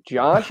 dude.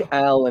 Josh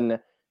Allen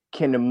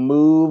can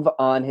move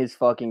on his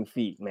fucking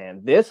feet,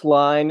 man. This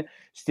line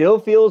still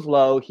feels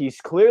low.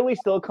 He's clearly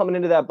still coming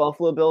into that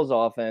Buffalo Bills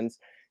offense.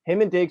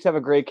 Him and Diggs have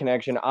a great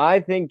connection. I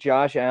think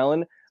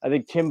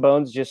Tim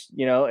Bones just,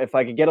 if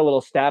I could get a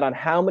little stat on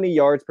how many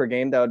yards per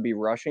game that would be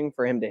rushing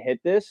for him to hit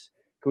this.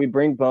 Can we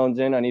bring Bones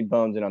in? I need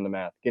Bones in on the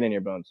math. Get in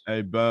here, Bones.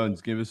 Hey, Bones,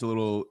 give us a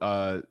little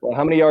well,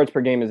 how many yards per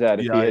game is that?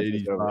 If he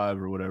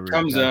 85 or whatever.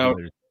 Comes out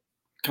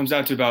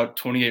to about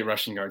 28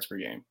 rushing yards per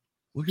game.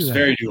 Look at that.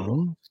 Very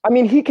doable. I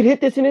mean, he could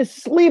hit this in his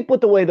sleep with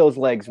the way those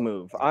legs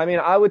move. I mean,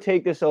 I would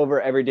take this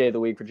over every day of the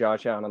week for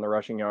Josh Allen on the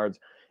rushing yards.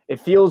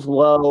 It feels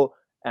low,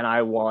 and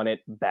I want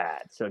it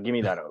bad. So give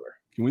me that over.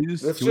 Can we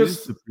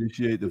just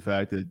appreciate the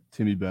fact that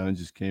Timmy Bones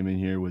just came in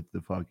here with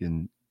the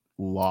fucking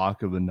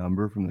lock of a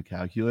number from the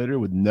calculator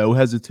with no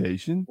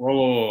hesitation?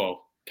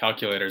 Whoa.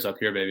 Calculator's up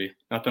here, baby.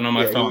 Nothing on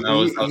my phone. That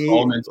was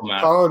all mental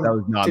math. That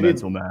was not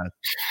mental math.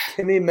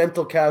 Timmy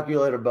mental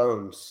calculator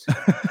Bones.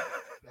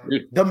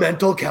 The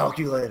mental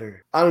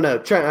calculator. I don't know.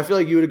 Trent, I feel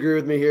like you would agree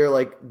with me here.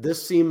 Like,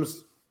 this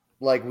seems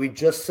like we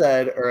just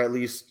said, or at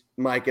least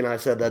Mike and I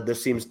said that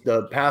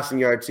the passing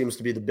yard seems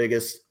to be the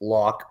biggest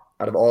lock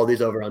out of all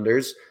these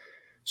over-unders.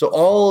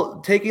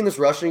 So taking this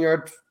rushing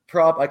yard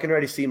prop, I can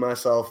already see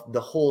myself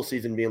the whole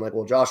season being like,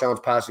 well, Josh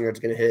Allen's passing yard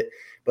is going to hit,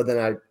 but then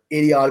I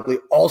idiotically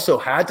also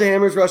had to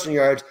hammer his rushing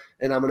yards,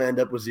 and I'm going to end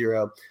up with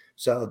 0.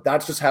 So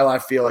that's just how I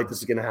feel like this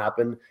is going to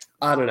happen.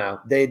 I don't know.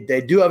 They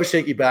do have a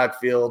shaky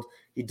backfield.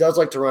 He does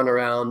like to run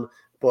around,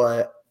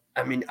 but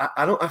I mean,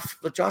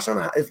 Josh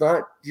Allen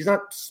he's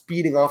not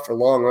speeding off for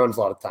long runs a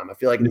lot of time. I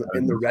feel like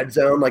in the red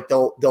zone, like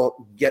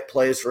they'll get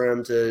plays for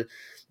him to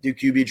do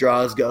QB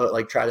draws, go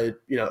like try to,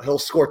 he'll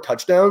score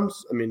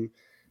touchdowns. I mean,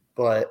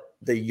 but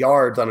the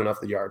yards, I don't know if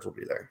the yards will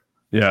be there.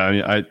 Yeah, I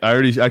mean, I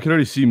could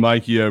already see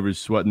Mikey Evers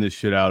sweating this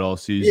shit out all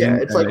season.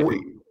 Yeah, it's like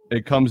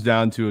it comes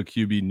down to a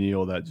QB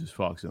kneel that just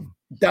fucks him.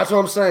 That's what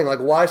I'm saying. Like,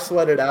 why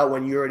sweat it out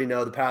when you already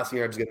know the passing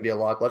yard is going to be a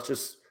lock? Let's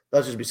just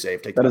be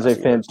safe. That is a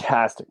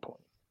fantastic point.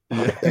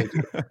 Thank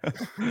you.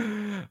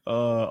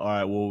 All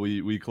right. Well,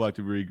 we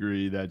collectively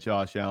agree that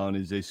Josh Allen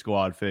is a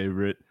squad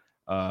favorite.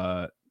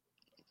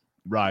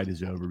 Ride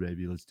is over,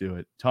 baby. Let's do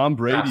it. Tom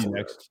Brady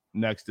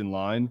next in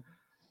line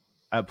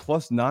at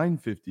plus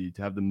 950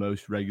 to have the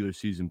most regular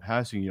season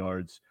passing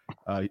yards.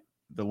 The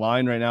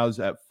line right now is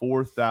at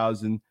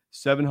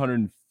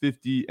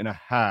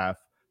 4,750.5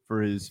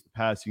 for his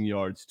passing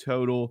yards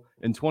total.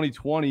 In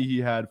 2020, he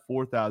had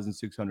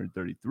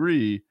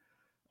 4,633.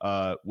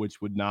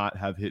 Which would not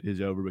have hit his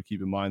over, but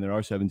keep in mind there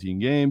are 17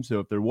 games. So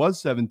if there was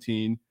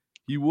 17,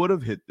 he would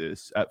have hit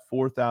this at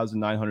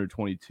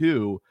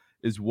 4,922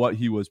 is what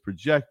he was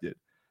projected.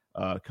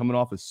 Coming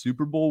off a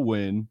Super Bowl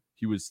win,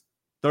 he was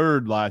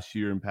 3rd last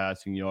year in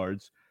passing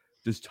yards.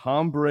 Does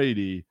Tom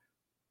Brady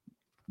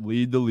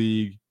lead the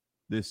league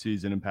this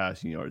season in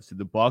passing yards? Did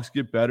the Bucs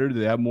get better? Do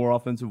they have more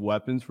offensive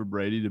weapons for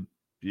Brady to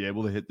be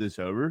able to hit this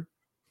over?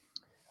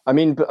 I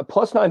mean,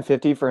 plus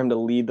 950 for him to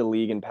lead the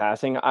league in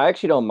passing. I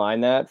actually don't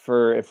mind that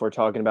for if we're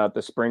talking about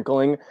the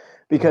sprinkling,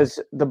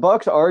 because the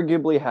Bucs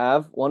arguably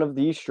have one of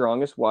the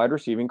strongest wide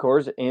receiving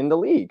cores in the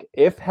league,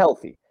 if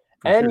healthy.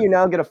 You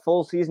now get a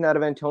full season out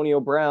of Antonio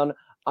Brown.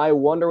 I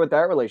wonder what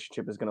that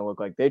relationship is going to look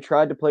like. They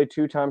tried to play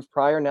 2 times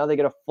prior. Now they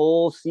get a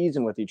full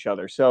season with each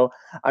other. So,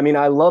 I mean,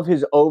 I love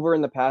his over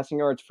in the passing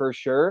yards for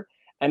sure.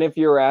 And if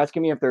you were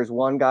asking me if there's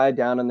one guy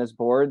down on this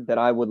board that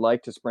I would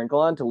like to sprinkle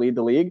on to lead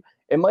the league,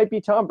 it might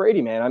be Tom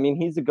Brady, man. I mean,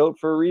 he's the GOAT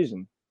for a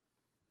reason.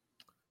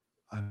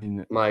 I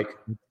mean, Mike,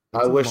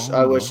 I wish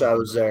I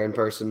was there in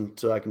person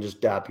so I can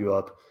just dap you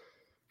up,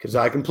 because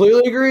I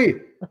completely agree.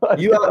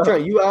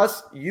 You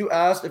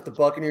asked if the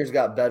Buccaneers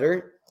got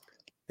better.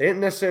 They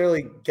didn't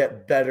necessarily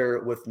get better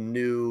with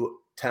new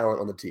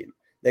talent on the team.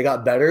 They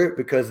got better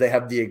because they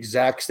have the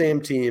exact same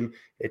team.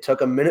 It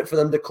took a minute for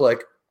them to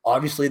click.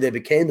 Obviously, they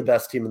became the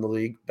best team in the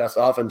league, best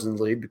offense in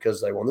the league,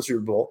 because they won the Super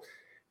Bowl.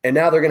 And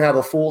now they're going to have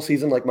a full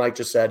season, like Mike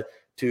just said,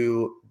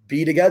 to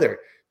be together.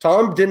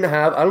 Tom didn't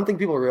have – I don't think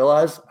people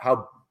realize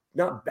how –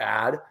 not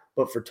bad,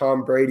 but for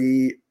Tom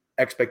Brady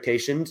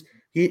expectations,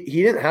 he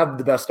didn't have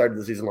the best start of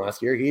the season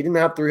last year. He didn't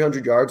have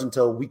 300 yards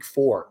until week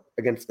 4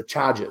 against the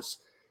Chargers.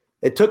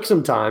 It took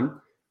some time,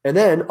 and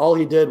then all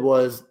he did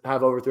was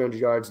have over 300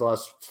 yards the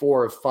last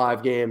 4 or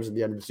 5 games at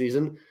the end of the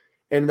season.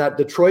 And that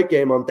Detroit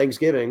game on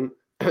Thanksgiving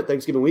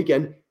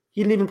weekend,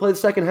 he didn't even play the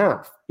second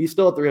half. He's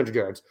still at 300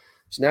 yards.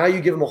 So now you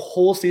give him a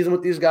whole season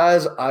with these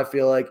guys, I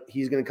feel like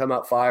he's going to come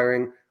out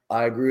firing.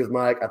 I agree with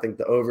Mike. I think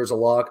the over is a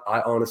lock.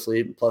 I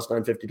honestly, plus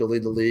 950 to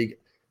lead the league.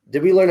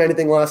 Did we learn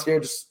anything last year?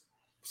 Just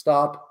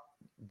stop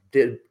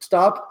fading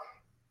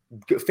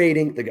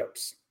the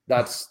GOATs.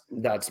 That's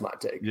my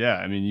take. Yeah,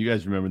 I mean, you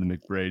guys remember the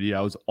McBrady.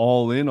 I was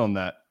all in on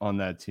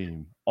that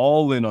team.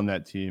 All in on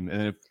that team.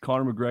 And if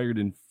Conor McGregor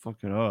didn't fuck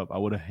it up, I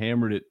would have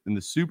hammered it in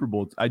the Super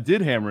Bowl. I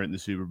did hammer it in the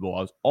Super Bowl.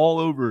 I was all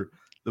over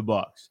the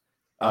Bucs.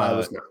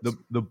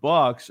 The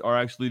Bucs are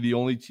actually the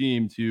only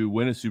team to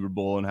win a Super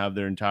Bowl and have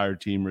their entire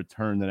team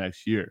return the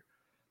next year,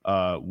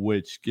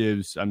 which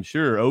gives, I'm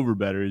sure,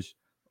 overbettors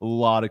a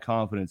lot of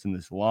confidence in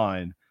this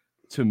line.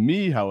 To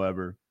me,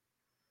 however,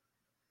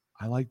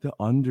 I like the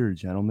under,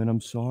 gentlemen.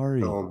 I'm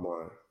sorry.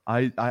 Oh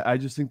my! I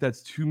just think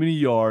that's too many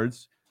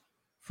yards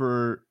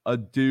for a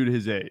dude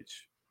his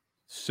age.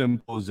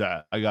 Simple as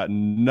that. I got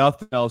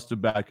nothing else to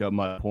back up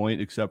my point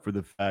except for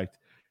the fact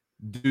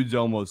dude's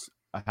almost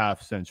a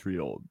half century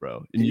old,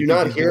 bro. And Did you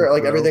not hear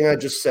everything I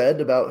just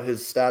said about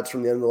his stats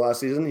from the end of the last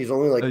season? He's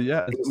only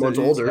 8 months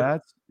older.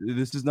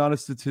 This is not a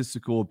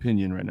statistical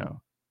opinion right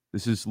now.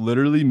 This is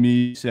literally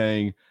me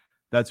saying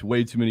that's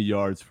way too many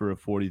yards for a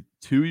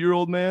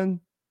 42-year-old man.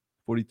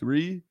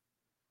 43?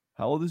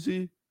 How old is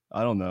he?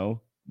 I don't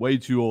know. Way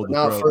too old.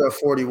 Not for a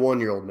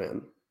 41-year-old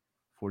man.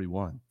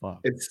 41. Fuck.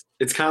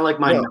 It's kind of like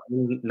my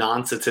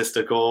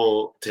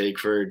non-statistical take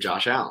for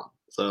Josh Allen.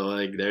 So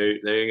there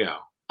you go.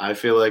 I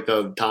feel like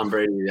Tom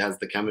Brady has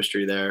the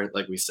chemistry there,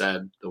 like we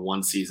said, the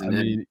one season.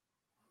 I mean,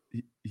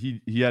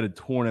 he had a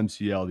torn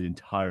MCL the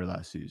entire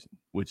last season,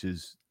 which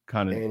is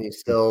kind of, and he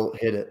still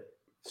hit it.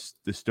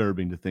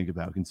 Disturbing to think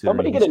about. Considering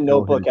somebody get a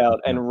notebook out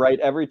and write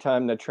every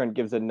time that Trent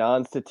gives a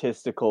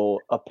non-statistical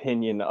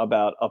opinion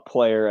about a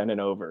player and an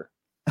over.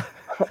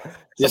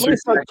 Somebody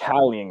start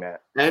tallying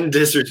that and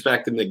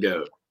disrespecting the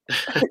GOAT.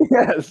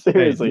 Yeah,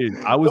 seriously. Hey,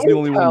 dude, I was the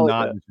only one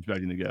not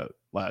disrespecting the GOAT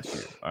last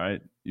year. All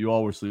right, you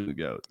all were sleeping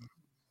the GOAT.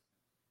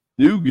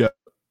 New GOAT?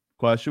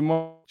 Question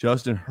mark.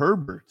 Justin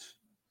Herbert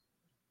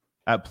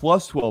at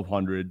plus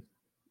 1,200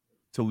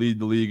 to lead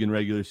the league in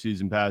regular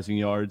season passing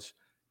yards.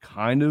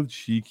 Kind of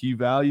cheeky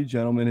value,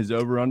 gentlemen. His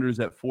over-under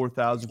is at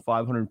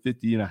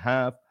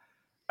 4,550.5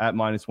 at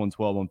minus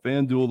 112 on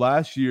FanDuel.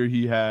 Last year,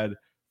 he had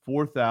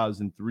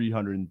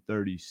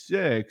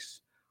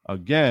 4,336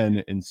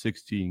 again in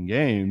 16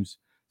 games.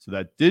 So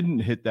that didn't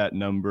hit that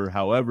number.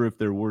 However, if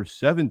there were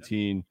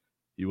 17,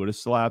 he would have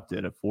slapped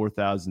it at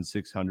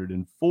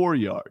 4,604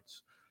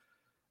 yards.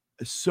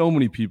 So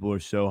many people are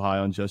so high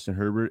on Justin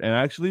Herbert. And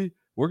actually,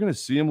 we're going to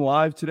see him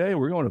live today.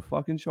 We're going to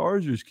fucking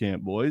Chargers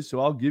camp, boys. So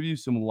I'll give you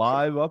some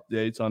live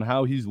updates on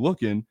how he's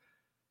looking.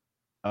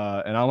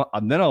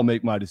 And then I'll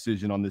make my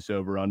decision on this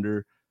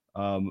over-under.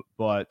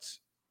 But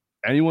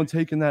anyone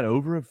taking that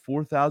over at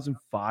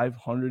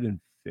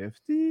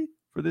 4,550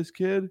 for this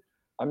kid?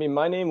 I mean,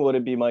 my name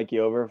wouldn't be Mikey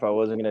Over if I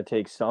wasn't going to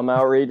take some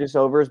outrageous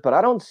overs, but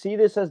I don't see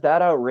this as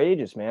that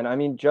outrageous, man. I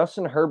mean,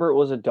 Justin Herbert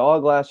was a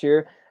dog last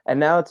year, and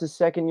now it's his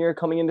second year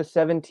coming into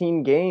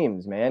 17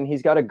 games, man.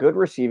 He's got a good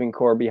receiving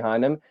core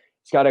behind him.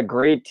 He's got a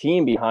great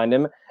team behind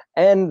him,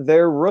 and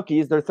their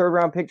rookies, their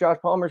third-round pick, Josh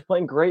Palmer, is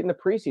playing great in the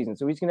preseason,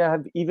 so he's going to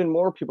have even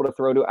more people to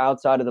throw to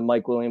outside of the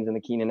Mike Williams and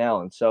the Keenan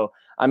Allen. So,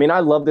 I mean, I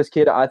love this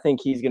kid. I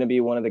think he's going to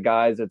be one of the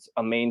guys that's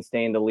a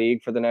mainstay in the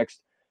league for the next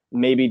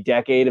maybe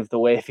decade if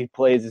he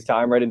plays his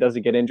time right and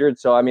doesn't get injured.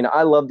 So, I mean,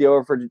 I love the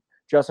over for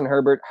Justin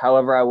Herbert.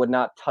 However, I would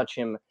not touch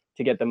him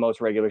to get the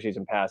most regular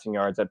season passing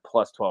yards at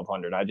plus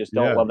 1,200. I just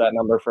don't love that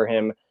number for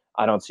him.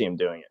 I don't see him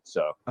doing it.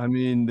 So, I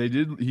mean,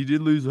 he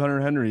did lose Hunter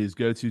Henry, his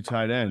go-to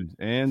tight end,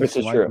 and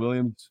Mike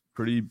Williams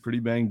pretty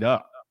banged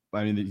up.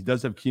 I mean, he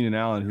does have Keenan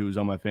Allen, who was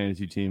on my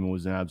fantasy team and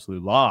was an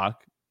absolute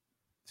lock,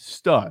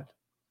 stud.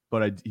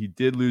 But he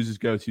did lose his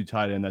go-to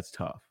tight end. That's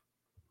tough.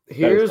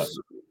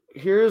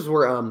 Here's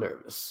where I'm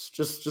nervous.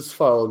 Just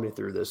follow me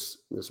through this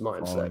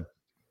mindset.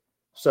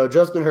 So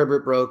Justin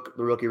Herbert broke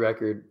the rookie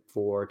record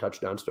for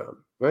touchdowns thrown.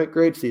 Right,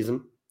 great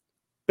season.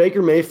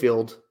 Baker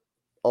Mayfield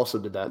also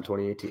did that in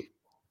 2018.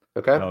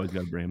 Okay, I always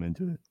got to bring him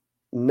into it.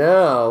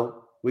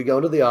 Now we go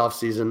into the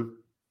offseason.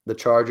 The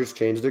Chargers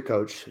changed their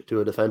coach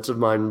to a defensive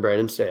mind,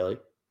 Brandon Staley.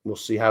 We'll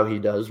see how he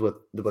does with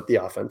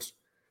the offense.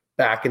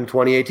 Back in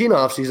 2018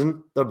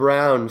 offseason, the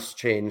Browns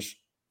changed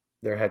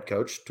their head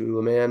coach to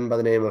a man by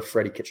the name of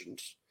Freddie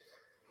Kitchens.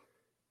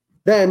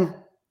 Then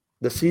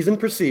the season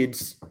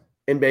proceeds,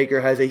 and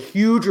Baker has a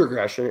huge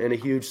regression and a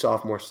huge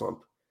sophomore slump.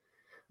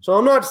 So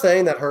I'm not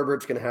saying that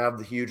Herbert's going to have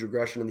the huge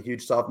regression and the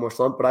huge sophomore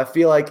slump, but I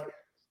feel like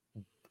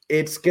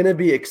it's going to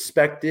be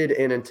expected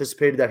and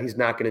anticipated that he's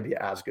not going to be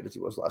as good as he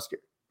was last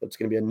year. It's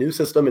going to be a new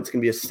system. It's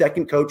going to be a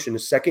second coach in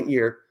his second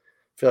year.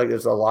 I feel like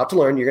there's a lot to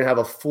learn. You're going to have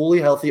a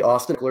fully healthy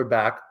Austin Eckler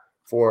back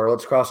for,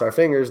 let's cross our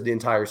fingers, the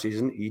entire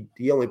season.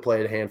 He only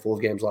played a handful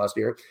of games last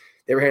year.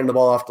 They were handing the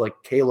ball off to like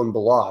Kalen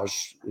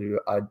Ballage, who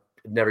I'd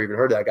never even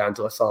heard of that guy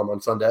until I saw him on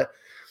Sunday.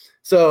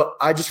 So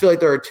I just feel like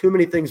there are too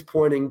many things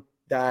pointing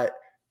that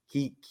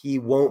he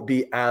won't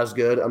be as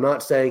good. I'm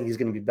not saying he's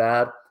going to be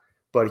bad,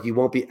 but he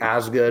won't be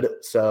as good.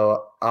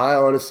 So I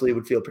honestly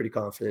would feel pretty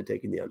confident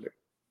taking the under.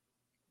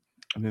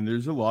 I mean,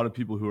 there's a lot of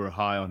people who are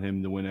high on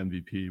him to win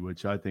MVP,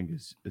 which I think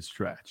is a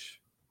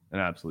stretch, an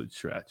absolute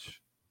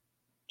stretch.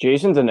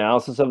 Jason's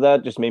analysis of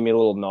that just made me a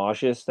little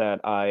nauseous that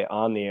I,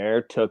 on the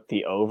air, took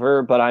the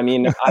over. But, I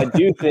mean, I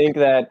do think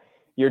that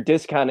you're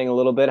discounting a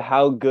little bit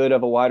how good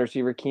of a wide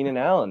receiver Keenan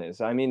Allen is.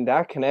 I mean,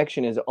 that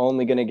connection is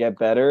only going to get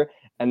better.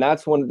 And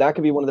that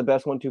could be one of the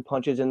best 1-2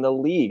 punches in the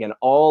league. And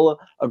all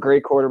a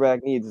great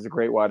quarterback needs is a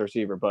great wide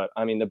receiver. But,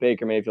 I mean, the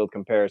Baker Mayfield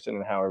comparison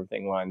and how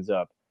everything lines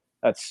up,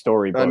 that's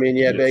storybook. I mean,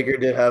 yeah, Baker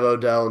did have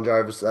Odell and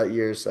Jarvis that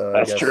year, so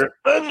that's true.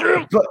 That's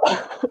true.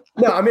 But,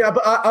 no, I mean,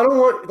 I don't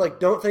want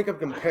don't think of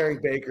comparing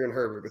Baker and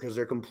Herbert because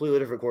they're completely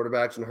different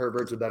quarterbacks, and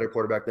Herbert's a better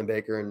quarterback than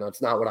Baker, and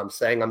that's not what I'm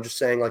saying. I'm just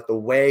saying the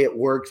way it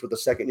works with a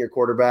second-year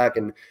quarterback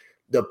and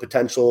the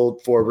potential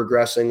for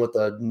regressing with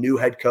a new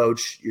head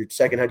coach, your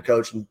second head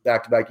coach in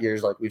back-to-back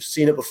years. We've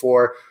seen it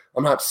before.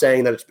 I'm not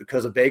saying that it's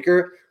because of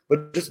Baker,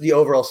 but just the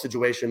overall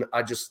situation,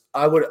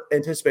 I would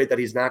anticipate that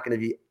he's not going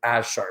to be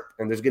as sharp,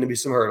 and there's going to be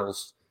some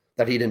hurdles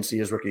that he didn't see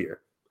his rookie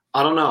year.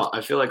 I don't know. I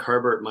feel like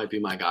Herbert might be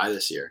my guy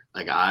this year.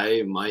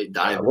 I might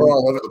dive. Yeah, we're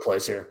all over the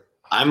place here.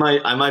 I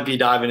might be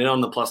diving in on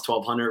the plus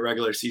 1,200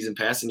 regular season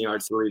passing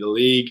yards to lead the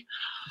league.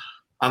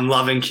 I'm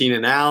loving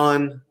Keenan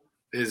Allen.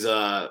 His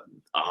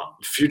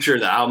future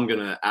that I'm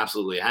gonna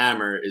absolutely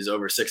hammer is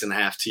over 6.5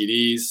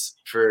 TDs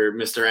for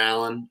Mr.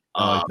 Allen.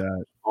 I like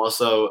that.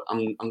 Also,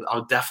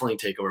 I'll definitely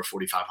take over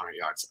 4,500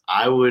 yards.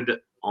 I would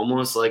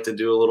almost like to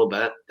do a little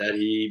bet that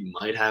he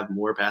might have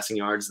more passing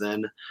yards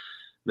than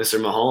Mr.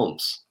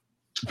 Mahomes.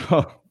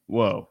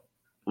 Whoa.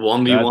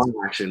 1v1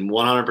 action,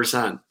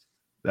 100%.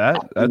 That's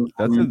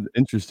an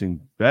interesting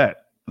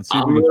bet. Let's see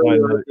if we can find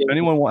it. If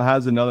anyone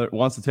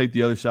wants to take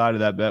the other side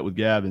of that bet with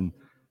Gavin,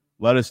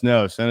 let us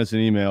know. Send us an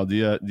email,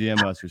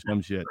 DM us or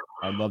some shit.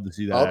 I'd love to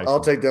see that. I'll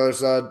take the other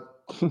side.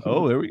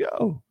 Oh, there we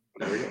go.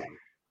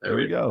 There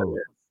we go.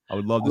 I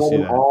would love to see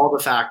that. All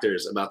the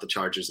factors about the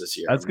Chargers this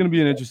year. That's going to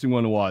be an interesting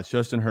one to watch.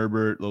 Justin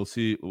Herbert. We'll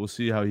see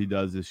how he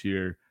does this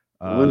year.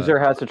 Loser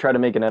has to try to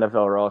make an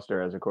NFL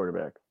roster as a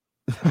quarterback.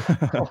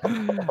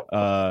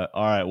 All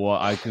right. Well,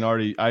 I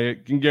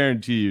can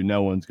guarantee you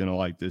no one's going to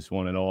like this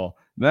one at all.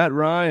 Matt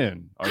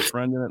Ryan, our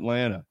friend in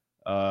Atlanta.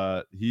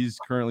 He's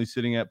currently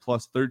sitting at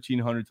plus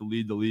 1,300 to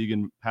lead the league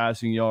in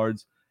passing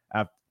yards.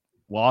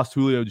 Lost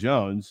Julio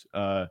Jones.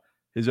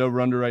 His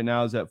over-under right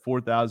now is at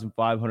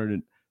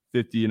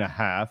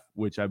 4,550.5,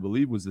 which I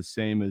believe was the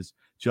same as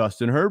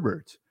Justin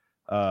Herbert,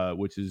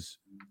 which is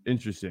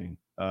interesting.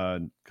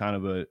 Kind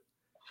of a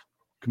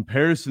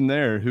comparison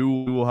there.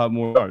 Who will have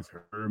more yards?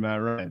 Herbert or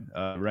Matt Ryan?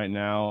 Right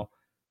now,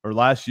 or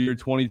last year,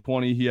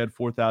 2020, he had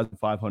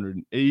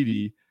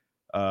 4,580,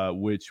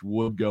 which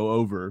would go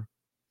over.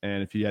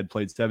 And if he had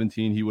played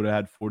 17, he would have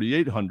had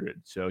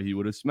 4,800. So he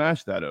would have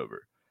smashed that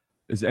over.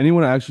 Is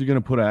anyone actually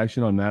going to put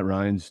action on Matt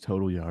Ryan's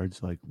total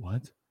yards? Like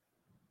what?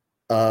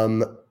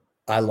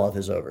 I love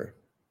his over.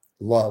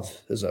 Love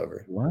his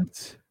over.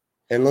 What?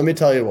 And let me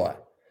tell you why.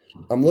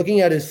 I'm looking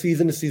at his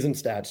season-to-season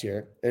stats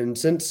here. And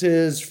since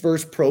his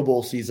first Pro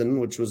Bowl season,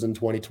 which was in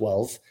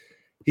 2012,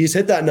 he's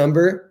hit that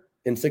number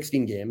in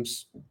 16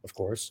 games, of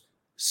course,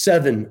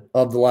 7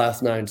 of the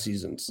last 9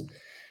 seasons.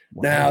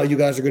 Wow. Now you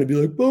guys are going to be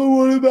like, but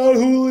what about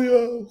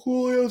Julio?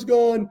 Julio's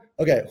gone.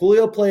 Okay,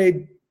 Julio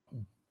played,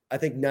 I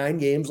think, 9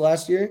 games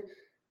last year,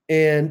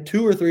 and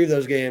 2 or 3 of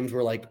those games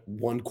were like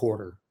one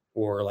quarter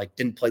or like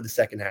didn't play the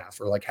second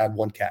half or like had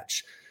one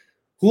catch.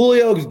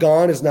 Julio's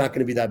gone is not going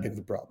to be that big of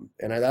a problem.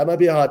 And that might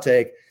be a hot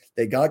take.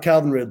 They got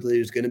Calvin Ridley,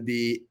 who's going to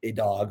be a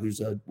dog, who's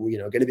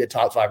going to be a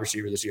top 5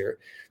 receiver this year.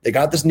 They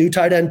got this new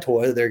tight end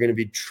toy that they're going to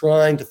be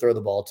trying to throw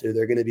the ball to.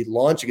 They're going to be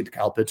launching it to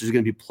Kyle Pitts. There's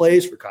going to be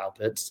plays for Kyle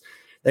Pitts.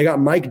 They got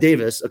Mike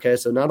Davis. Okay,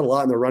 so not a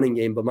lot in the running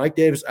game, but Mike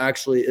Davis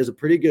actually is a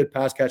pretty good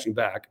pass catching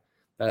back.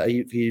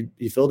 He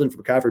filled in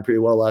for McCaffrey pretty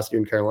well last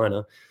year in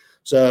Carolina.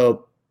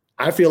 So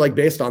I feel like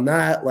based on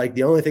that, like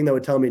the only thing that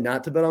would tell me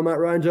not to bet on Matt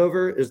Ryan's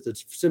over is the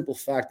simple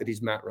fact that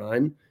he's Matt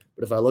Ryan.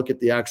 But if I look at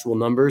the actual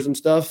numbers and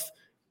stuff,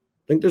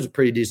 I think there's a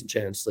pretty decent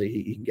chance that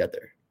he can get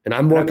there. And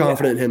I'm more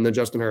confident in him than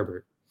Justin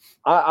Herbert.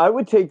 I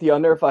would take the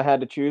under if I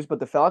had to choose, but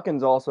the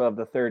Falcons also have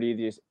the third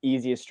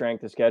easiest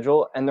strength of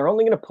schedule, and they're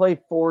only going to play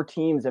 4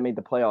 teams that made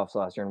the playoffs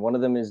last year, and one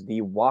of them is the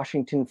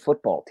Washington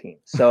football team.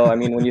 So, I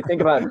mean, when you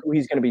think about who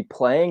he's going to be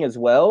playing as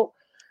well,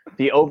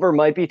 the over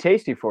might be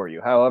tasty for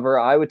you. However,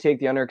 I would take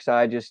the under because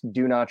I just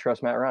do not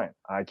trust Matt Ryan.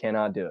 I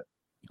cannot do it.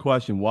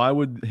 Question: Why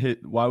would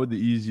the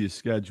easiest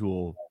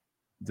schedule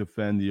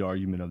defend the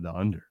argument of the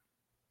under?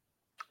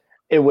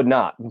 It would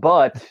not.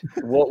 But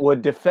what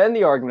would defend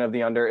the argument of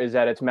the under is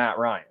that it's Matt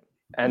Ryan.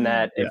 And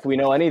that if we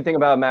know anything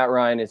about Matt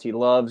Ryan is he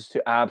loves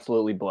to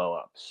absolutely blow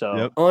up.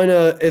 So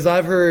as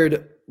I've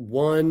heard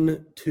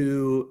 1,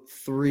 2,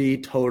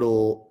 3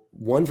 total,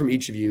 one from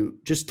each of you,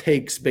 just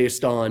takes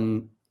based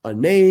on a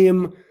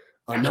name,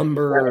 a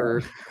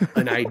number,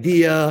 an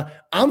idea.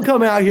 I'm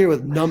coming out here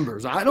with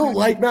numbers. I don't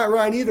like Matt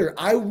Ryan either.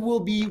 I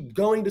will be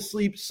going to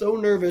sleep so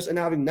nervous and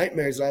having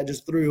nightmares that I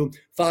just threw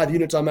 5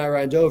 units on Matt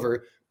Ryan's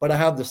over. But I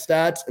have the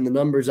stats and the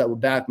numbers that will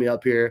back me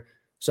up here.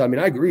 So, I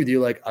mean, I agree with you.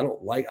 Like, I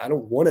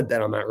don't want to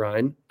bet on Matt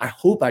Ryan. I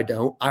hope I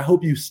don't. I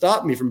hope you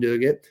stop me from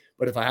doing it.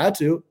 But if I had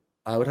to,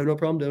 I would have no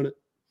problem doing it.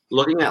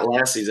 Looking at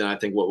last season, I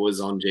think what was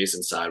on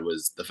Jason's side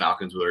was the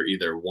Falcons were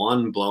either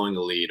 1, blowing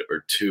a lead,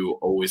 or 2,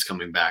 always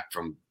coming back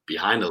from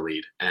behind a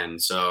lead.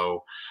 And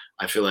so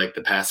I feel like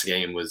the pass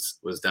game was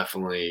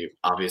definitely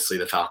obviously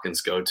the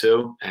Falcons'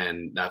 go-to.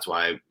 And that's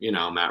why,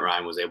 Matt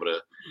Ryan was able to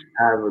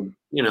have a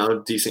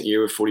decent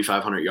year with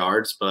 4,500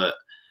 yards. But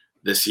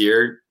this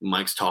year,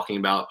 Mike's talking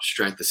about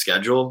strength of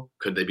schedule.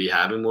 Could they be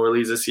having more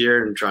leads this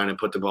year and trying to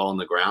put the ball on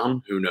the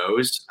ground? Who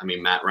knows? I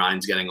mean, Matt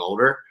Ryan's getting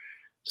older.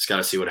 Just got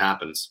to see what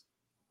happens.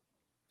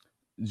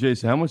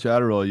 Jason, how much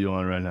Adderall are you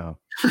on right now?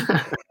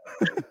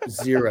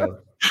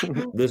 0.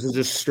 This is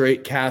just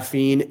straight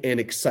caffeine and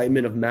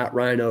excitement of Matt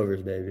Ryan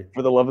overs, baby.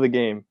 For the love of the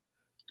game.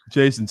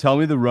 Jason, tell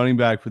me the running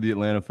back for the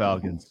Atlanta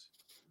Falcons.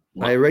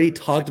 I already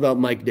talked about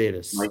Mike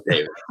Davis. Mike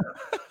Davis.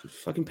 Just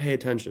fucking pay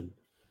attention.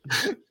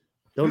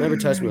 Don't ever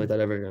test me like that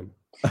ever again.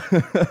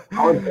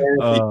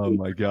 Oh,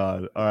 my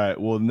God. All right.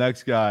 Well,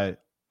 next guy,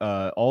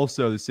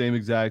 also the same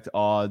exact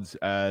odds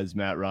as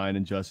Matt Ryan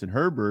and Justin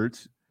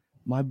Herbert.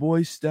 My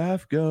boy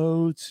Staff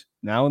Goat,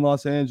 now in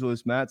Los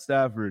Angeles, Matt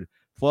Stafford,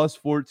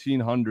 plus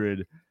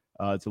 1,400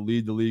 to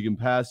lead the league in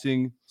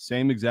passing.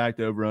 Same exact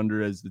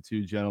over-under as the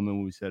 2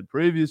 gentlemen we said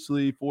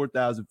previously,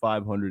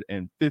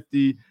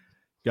 4,550.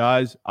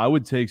 Guys, I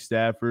would take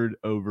Stafford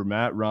over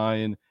Matt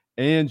Ryan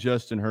and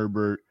Justin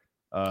Herbert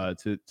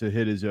to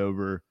hit his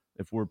over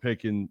if we're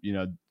picking,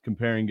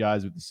 comparing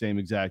guys with the same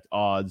exact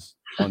odds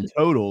on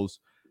totals.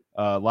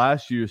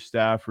 Last year,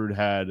 Stafford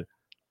had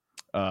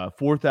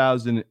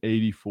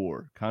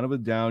 4,084, kind of a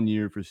down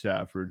year for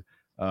Stafford.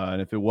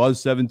 And if it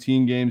was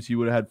 17 games, he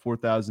would have had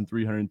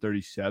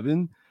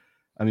 4,337.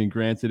 I mean,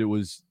 granted,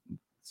 it's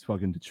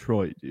fucking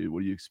Detroit, dude.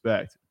 What do you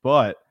expect?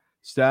 But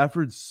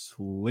Stafford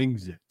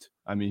slings it.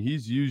 I mean,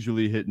 he's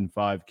usually hitting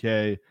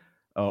 5K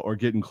or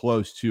getting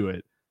close to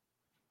it.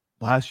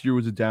 Last year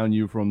was a down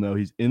year for him, though.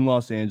 He's in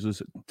Los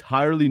Angeles,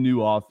 entirely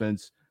new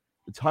offense,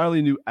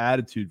 entirely new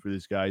attitude for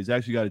this guy. He's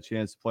actually got a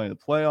chance to play in the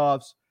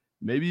playoffs,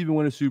 maybe even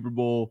win a Super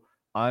Bowl.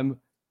 I'm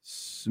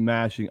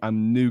smashing,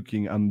 I'm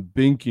nuking, I'm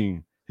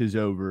binking his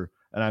over,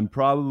 and I'm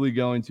probably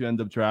going to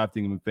end up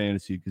drafting him in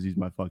fantasy because he's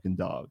my fucking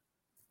dog.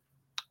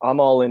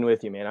 I'm all in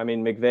with you, man. I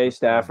mean, McVay,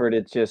 Stafford,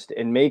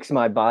 it makes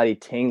my body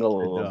tingle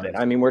a little bit.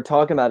 I mean, we're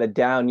talking about a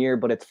down year,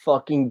 but it's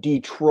fucking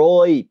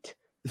Detroit.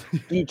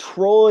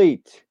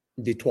 Detroit.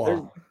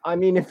 I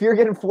mean, if you're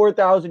getting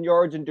 4,000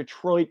 yards in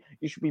Detroit,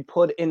 you should be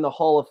put in the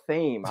Hall of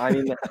Fame. I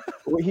mean,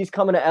 he's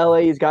coming to LA.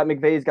 He's got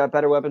McVay. He's got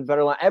better weapons,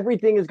 better line.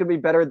 Everything is going to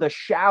be better. The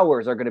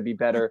showers are going to be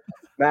better.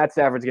 Matt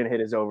Stafford's going to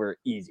hit his over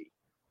easy.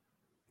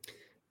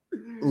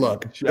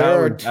 Look,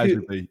 there are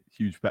actually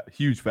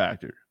huge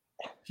factor.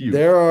 Huge.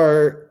 There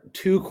are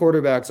 2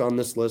 quarterbacks on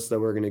this list that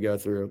we're going to go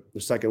through.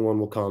 The second one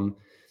will come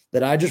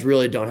that I just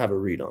really don't have a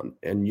read on.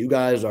 And you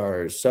guys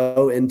are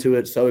so into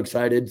it, so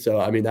excited. So,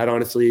 I mean, that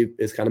honestly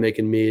is kind of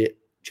making me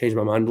change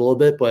my mind a little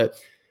bit. But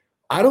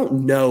I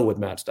don't know with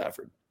Matt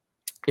Stafford.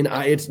 And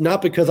it's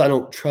not because I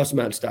don't trust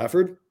Matt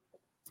Stafford.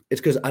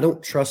 It's because I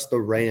don't trust the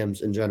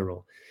Rams in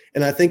general.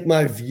 And I think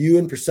my view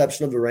and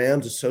perception of the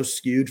Rams is so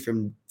skewed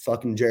from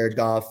fucking Jared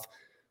Goff,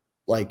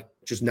 like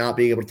just not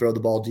being able to throw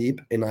the ball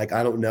deep. And like,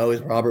 I don't know,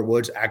 is Robert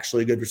Woods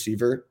actually a good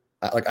receiver?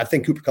 I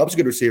think Cooper Kupp's a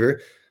good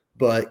receiver,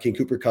 but can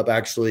Cooper Kupp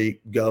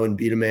actually go and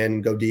beat a man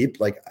and go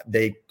deep? Like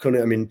they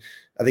couldn't. I mean,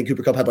 I think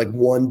Cooper Kupp had like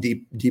 1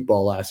 deep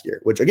ball last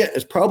year, which again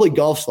is probably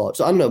Goff's fault.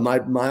 So I don't know. My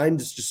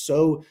mind is just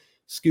so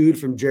skewed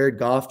from Jared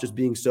Goff just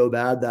being so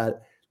bad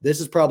that this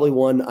is probably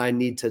one I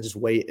need to just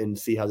wait and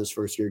see how this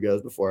first year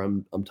goes before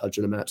I'm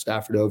touching a Matt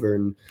Stafford over.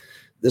 And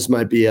this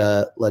might be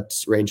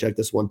let's rain check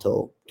this one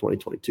till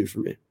 2022 for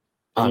me.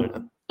 I don't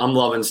know. I'm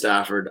loving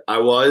Stafford. I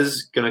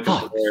was gonna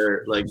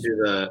compare do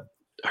the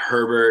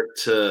Herbert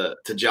to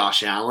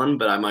Josh Allen,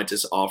 but I might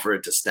just offer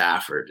it to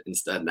Stafford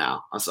instead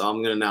now. So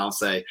I'm gonna now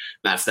say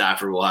Matt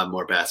Stafford will have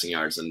more passing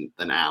yards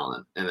than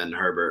Allen, and then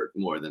Herbert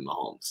more than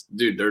Mahomes.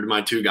 Dude, they're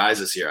my two guys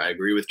this year. I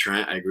agree with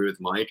Trent. I agree with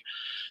Mike.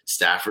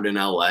 Stafford in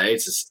LA,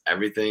 it's just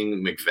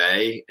everything.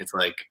 McVay, it's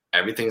like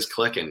everything's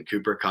clicking.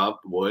 Cooper Kupp,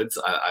 Woods,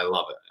 I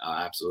love it.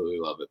 I absolutely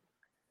love it.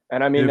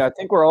 And I mean, I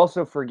think we're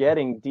also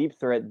forgetting deep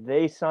threat.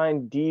 They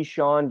signed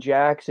Deshaun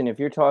Jackson. If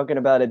you're talking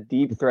about a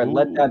deep threat,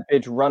 let that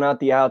bitch run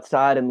out the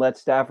outside and let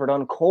Stafford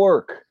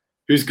uncork.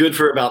 Who's good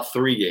for about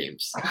 3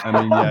 games. I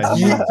mean,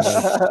 yeah,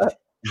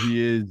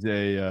 he is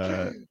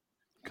a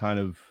kind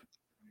of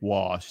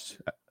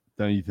washed.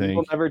 Don't you think?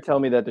 People never tell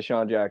me that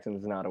Deshaun Jackson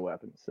is not a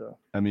weapon. So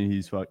I mean,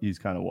 he's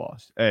kind of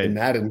washed. Hey,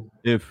 Madden.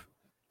 If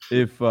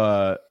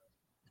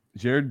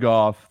Jared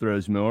Goff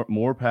throws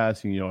more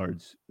passing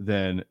yards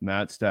than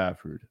Matt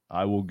Stafford,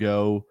 I will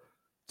go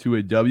to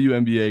a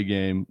WNBA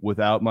game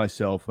without my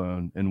cell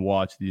phone and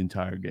watch the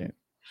entire game.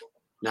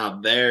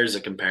 Now there's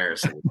a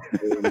comparison.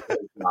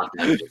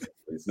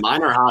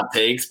 Mine are hot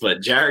takes,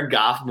 but Jared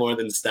Goff more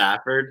than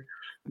Stafford,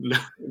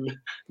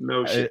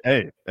 no shit.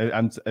 Hey,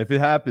 if it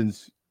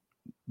happens,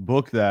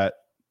 book that.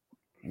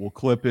 We'll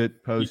clip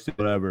it, post it,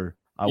 whatever.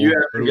 You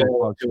have to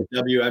go to a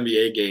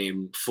WNBA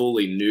game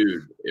fully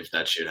nude if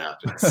that shit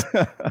happens.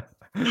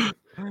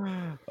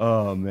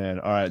 Oh man!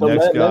 All right, so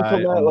next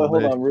guy.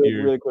 Hold on,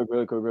 really quick.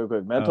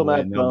 Mental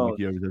math Bones.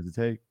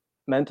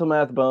 Mental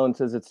math Bones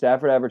says that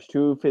Stafford averaged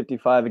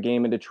 255 a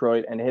game in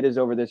Detroit and hit his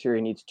over this year.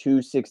 He needs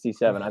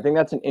 267. I think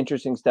that's an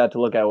interesting stat to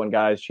look at when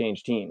guys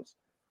change teams.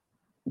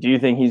 Do you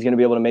think he's going to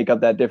be able to make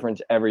up that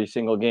difference every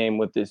single game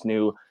with this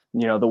new,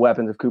 the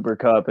weapons of Cooper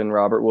Kupp and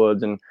Robert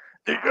Woods and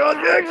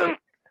Deshaun Jackson?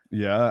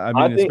 Yeah, I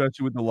mean,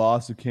 especially with the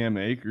loss of Cam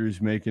Akers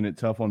making it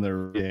tough on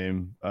their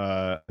game,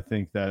 I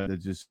think that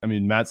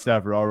Matt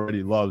Stafford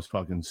already loves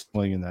fucking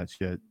slinging that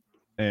shit,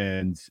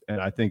 and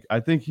I think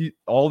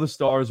all the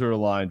stars are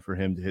aligned for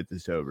him to hit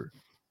this over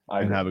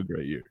and have a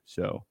great year.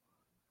 So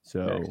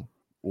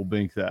we'll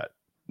bank that.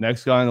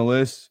 Next guy on the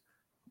list,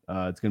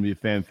 it's gonna be a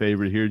fan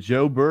favorite here,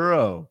 Joe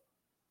Burrow,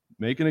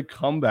 making a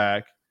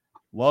comeback.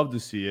 Love to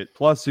see it.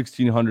 Plus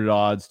 1,600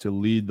 odds to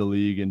lead the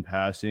league in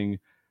passing.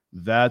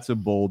 That's a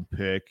bold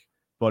pick,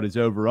 but his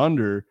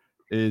over-under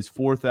is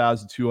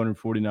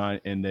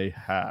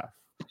 4,249.5.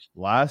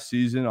 Last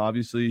season,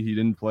 obviously, he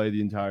didn't play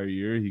the entire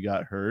year. He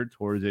got hurt,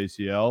 tore his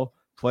ACL,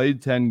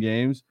 played 10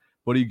 games,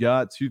 but he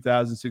got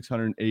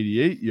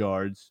 2,688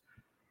 yards.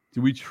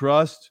 Do we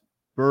trust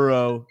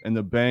Burrow and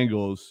the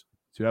Bengals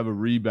to have a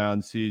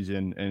rebound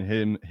season and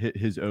him hit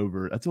his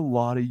over? That's a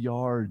lot of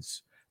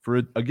yards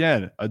for,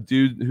 again, a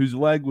dude whose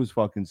leg was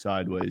fucking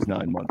sideways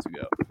 9 months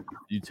ago.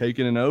 You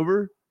taking an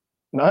over?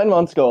 9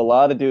 months ago, a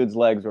lot of dudes'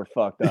 legs were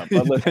fucked up.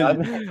 But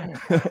listen,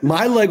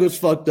 my leg was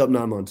fucked up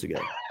 9 months ago.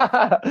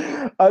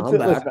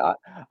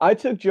 I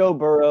took Joe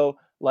Burrow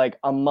like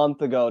a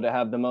month ago to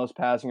have the most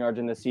passing yards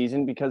in the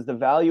season because the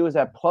value is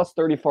at plus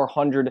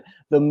 3,400.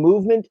 The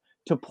movement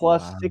to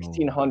plus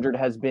 1,600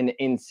 has been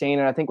insane.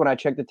 And I think when I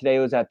checked it today, it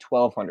was at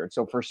 1,200.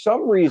 So for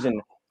some reason,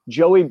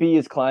 Joey B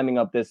is climbing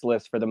up this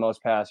list for the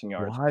most passing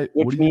yards,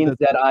 which means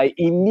that I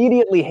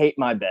immediately hate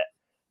my bet.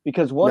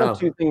 Because one of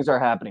two things are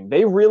happening.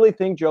 They really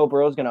think Joe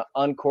Burrow is going to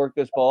uncork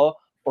this ball,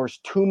 or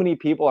too many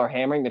people are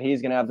hammering that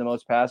he's going to have the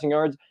most passing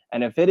yards.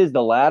 And if it is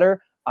the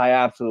latter, I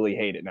absolutely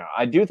hate it now.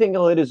 I do think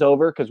he'll hit his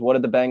over because what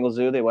did the Bengals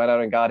do? They went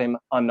out and got him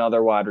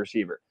another wide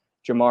receiver,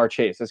 Jamar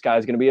Chase. This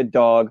guy's going to be a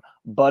dog.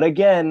 But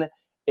again,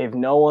 if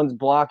no one's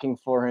blocking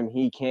for him,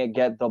 he can't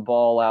get the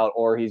ball out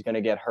or he's going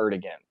to get hurt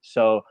again.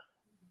 So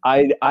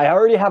I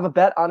already have a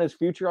bet on his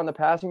future on the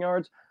passing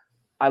yards.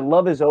 I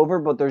love his over,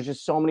 but there's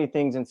just so many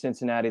things in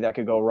Cincinnati that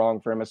could go wrong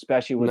for him,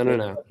 especially with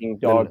the fucking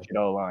dog shit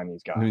O-line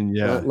he's got. I mean,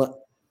 yeah.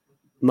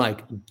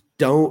 Mike,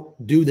 don't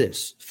do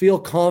this. Feel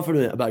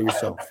confident about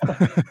yourself.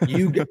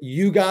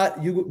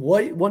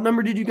 What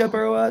number did you get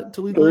Burrow at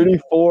to lead?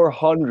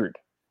 3,400.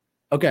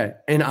 Okay,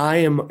 and I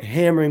am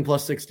hammering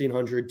plus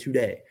 1,600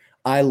 today.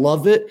 I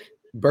love it.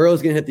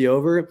 Burrow's gonna hit the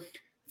over.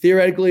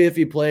 Theoretically, if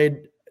he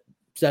played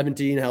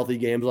 17 healthy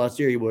games last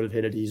year, he would have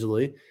hit it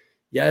easily.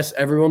 Yes,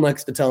 everyone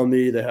likes to tell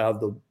me they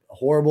have the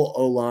horrible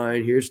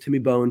O-line. Here's Timmy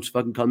Bones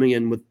fucking coming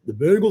in with the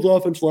Bengals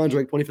offensive line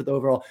ranked 25th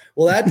overall.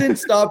 Well, that didn't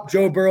stop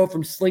Joe Burrow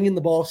from slinging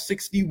the ball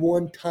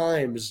 61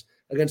 times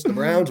against the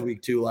Browns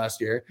week 2 last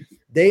year.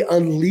 They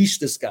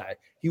unleashed this guy.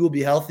 He will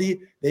be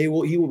healthy. He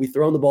will be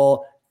throwing the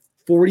ball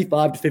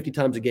 45 to 50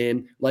 times a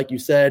game. Like you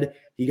said,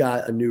 he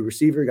got a new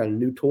receiver, got a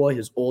new toy,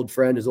 his old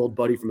friend, his old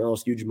buddy from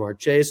LSU, Jamar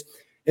Chase.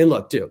 And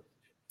look, too,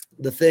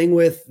 the thing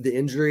with the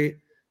injury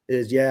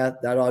is,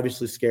 that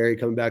obviously scary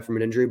coming back from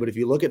an injury. But if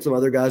you look at some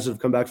other guys that have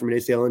come back from an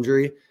ACL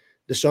injury,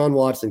 Deshaun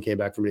Watson came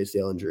back from an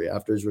ACL injury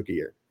after his rookie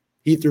year.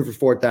 He threw for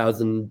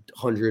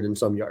 4,100 and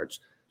some yards.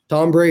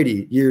 Tom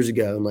Brady years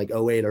ago in like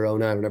 08 or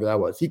 09, whenever that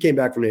was, he came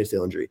back from an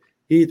ACL injury.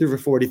 He threw for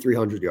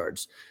 4,300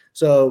 yards.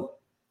 So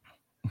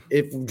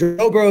if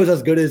Joe Burrow is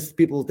as good as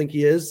people think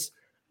he is,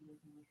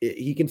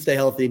 he can stay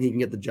healthy and he can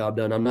get the job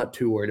done. I'm not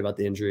too worried about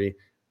the injury.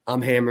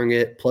 I'm hammering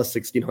it plus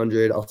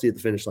 1,600. I'll see you at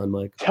the finish line,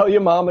 Mike. Tell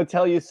your mama,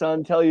 tell your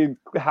son, tell your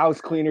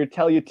house cleaner,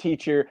 tell your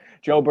teacher,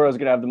 Joe Burrow's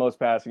going to have the most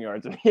passing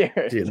yards of the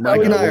year. Dude,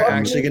 Mike and I are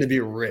actually going to be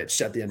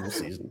rich at the end of the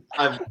season.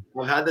 I've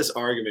had this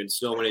argument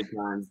so many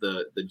times,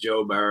 the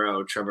Joe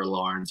Burrow, Trevor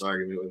Lawrence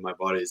argument with my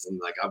buddies. And,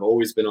 like, I've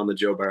always been on the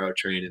Joe Burrow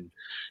train. And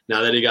now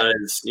that he got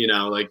his,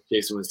 like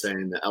Jason was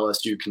saying, the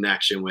LSU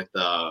connection with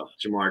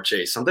Ja'Marr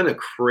Chase, something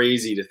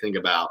crazy to think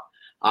about.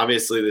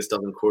 Obviously, this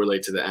doesn't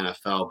correlate to the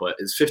NFL, but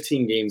his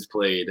 15 games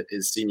played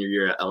his senior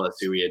year at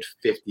LSU, he had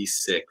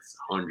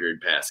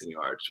 5,600 passing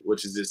yards,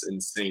 which is just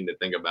insane to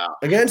think about.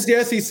 Against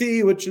the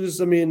SEC, which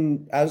is, as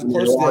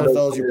close to the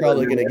NFL as you're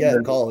probably going to get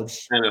in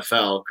college.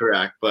 NFL,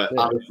 correct. But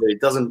obviously,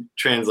 it doesn't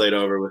translate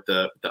over with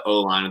the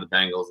O-line of the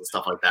Bengals and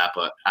stuff like that,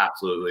 but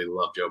absolutely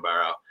love Joe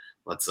Burrow.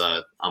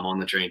 I'm on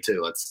the train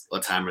too.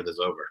 Let's hammer this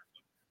over.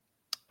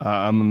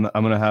 I'm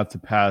gonna have to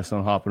pass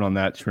on hopping on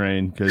that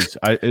train because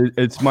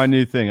it's my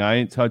new thing. I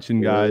ain't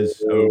touching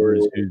guys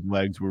overs whose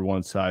legs were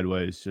once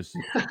sideways just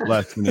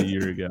less than a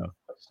year ago.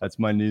 That's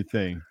my new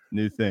thing.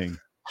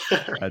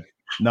 That's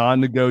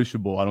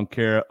non-negotiable. I don't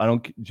care.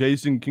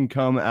 Jason can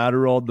come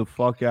Adderall the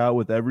fuck out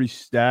with every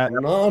stat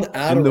in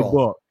the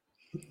book.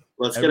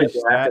 Let's every get a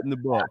stat in the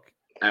book.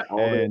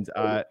 And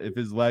if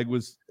his leg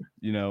was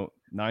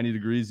 90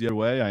 degrees the other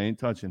way, I ain't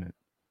touching it.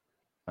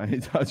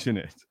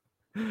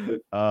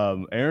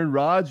 Aaron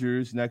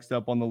Rodgers next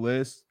up on the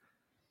list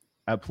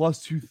at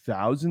plus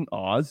 2,000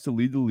 odds to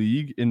lead the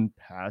league in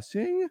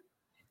passing.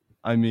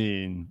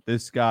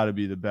 This got to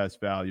be the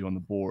best value on the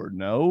board.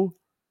 No,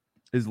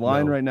 his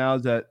line right now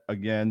is at,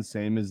 again,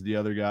 same as the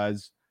other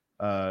guys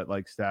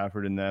like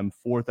Stafford and them,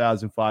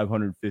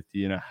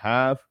 4,550 and a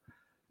half.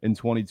 In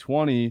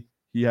 2020,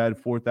 he had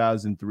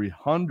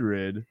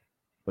 4,300,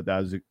 but that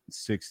was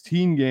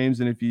 16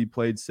 games. And if he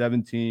played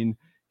 17,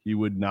 he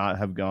would not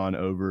have gone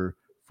over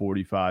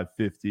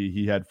 45-50.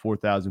 He had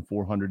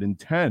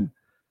 4,410.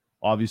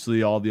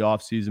 Obviously, all the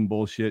offseason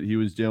bullshit he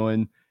was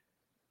doing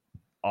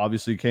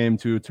obviously came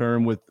to a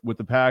term with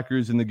the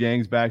Packers and the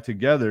gang's back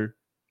together.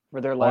 For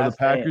their last Are the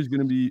Packers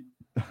going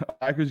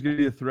to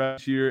be a threat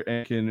this year,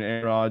 and can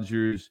Aaron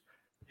Rodgers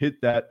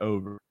hit that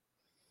over?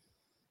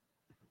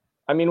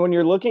 When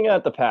you're looking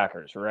at the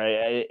Packers,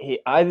 right?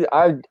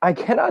 I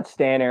cannot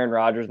stand Aaron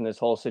Rodgers in this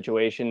whole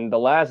situation. The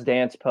Last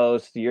Dance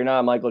post, you're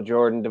not Michael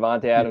Jordan,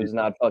 Devontae Adams is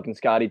not fucking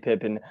Scottie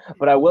Pippen.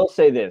 But I will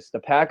say this: the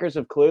Packers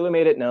have clearly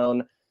made it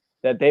known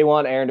that they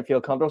want Aaron to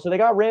feel comfortable. So they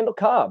got Randall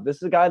Cobb. This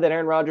is a guy that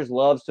Aaron Rodgers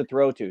loves to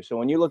throw to. So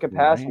when you look at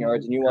passing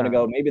yards and you want to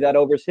go, maybe that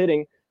over's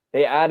hitting,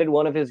 they added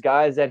one of his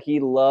guys that he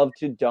loved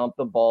to dump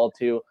the ball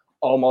to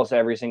almost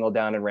every single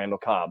down in Randall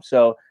Cobb.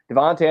 So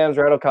Devontae Adams,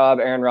 Randall Cobb,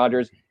 Aaron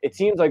Rodgers, it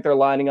seems like they're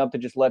lining up to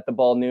just let the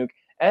ball nuke.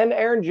 And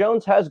Aaron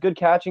Jones has good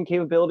catching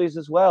capabilities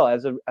as well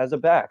as a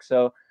back.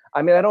 So,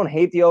 I don't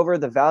hate the over.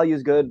 The value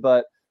is good,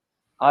 but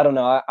I don't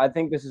know. I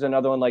think this is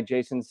another one, like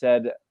Jason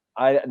said,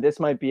 this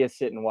might be a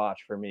sit and watch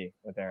for me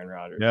with Aaron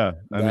Rodgers. Yeah,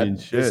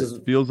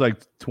 it feels like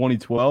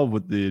 2012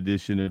 with the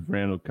addition of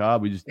Randall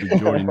Cobb. We just did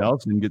Jordy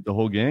Nelson and get the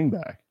whole gang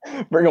back.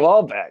 Bring them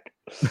all back.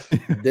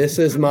 This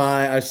is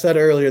I said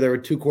earlier there were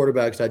two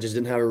quarterbacks I just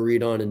didn't have a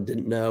read on and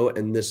didn't know,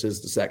 and this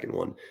is the second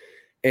one.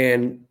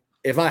 And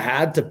if I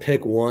had to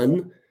pick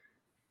one,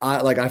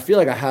 I feel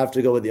like I have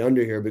to go with the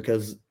under here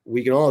because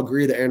we can all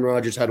agree that Aaron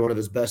Rodgers had one of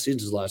his best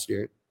seasons last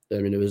year.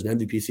 It was an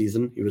MVP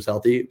season. He was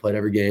healthy, played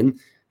every game.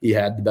 He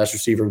had the best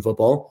receiver in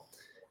football,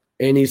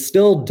 and he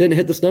still didn't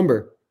hit this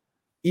number.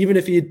 Even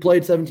if he had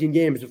played 17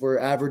 games, if we're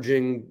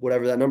averaging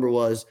whatever that number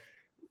was,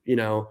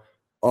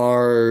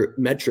 our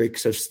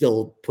metrics have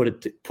still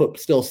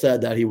still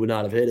said that he would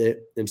not have hit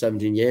it in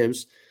 17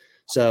 games.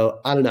 So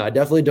I don't know. I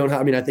definitely don't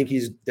have. I think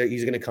he's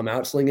going to come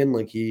out slinging.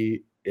 Like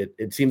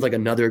it seems like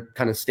another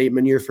kind of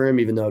statement year for him,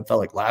 even though it felt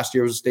like last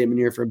year was a statement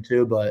year for him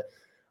too. But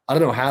I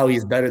don't know how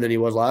he's better than he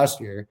was last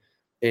year,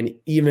 and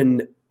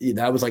even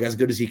that was like as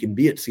good as he can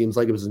be. It seems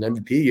like it was an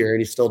MVP year,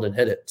 and he still didn't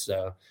hit it.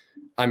 So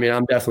I'm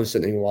definitely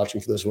sitting and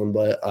watching for this one,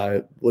 but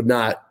I would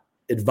not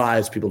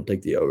advise people to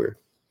take the over.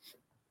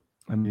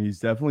 He's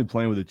definitely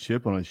playing with a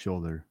chip on his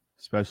shoulder,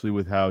 especially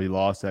with how he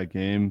lost that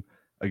game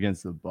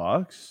against the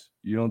Bucs.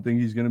 You don't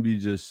think he's going to be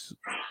just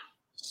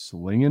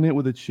slinging it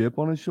with a chip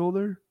on his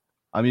shoulder?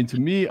 To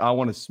me, I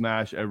want to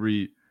smash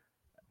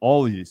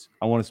all these.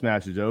 I want to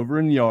smash his over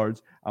in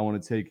yards. I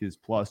want to take his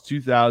plus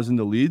 2,000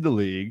 to lead the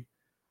league.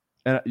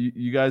 And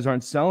you guys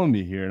aren't selling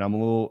me here, and I'm a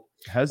little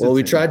hesitant. Well,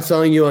 we tried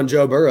selling you on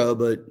Joe Burrow,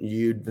 but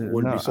you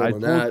wouldn't be sold on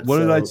that. What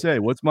did I say?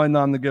 What's my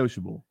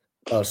non-negotiable?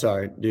 Oh,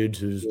 sorry, dude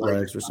whose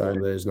legs were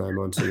sideways 9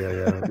 months ago.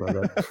 Yeah, my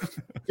bad.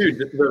 Dude,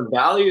 the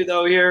value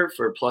though here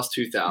for plus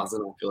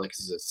 2,000, I feel like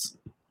is just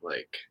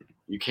like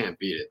you can't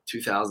beat it.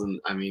 2,000.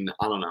 I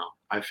don't know.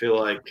 I feel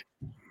like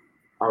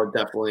I would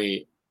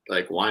definitely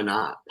like, why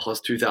not?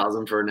 Plus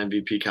 2,000 for an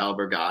MVP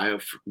caliber guy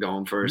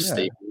going for a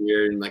state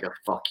year in like a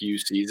fuck you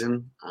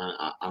season.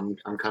 I'm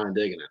kind of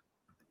digging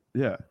it.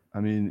 Yeah,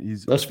 I mean,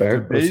 that's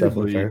fair. That's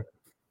definitely fair.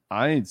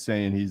 I ain't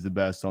saying he's the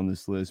best on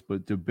this list,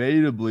 but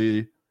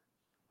debatably,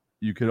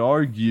 you could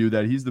argue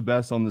that he's the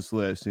best on this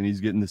list, and he's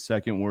getting the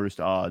second worst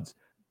odds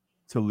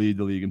to lead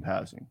the league in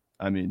passing.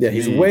 I mean, yeah,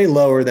 he's way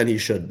lower than he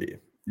should be.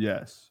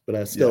 Yes, but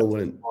I still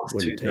wouldn't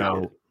take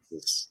it.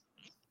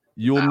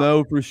 You'll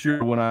know for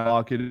sure when I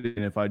lock it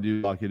in, if I do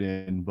lock it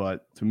in.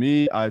 But to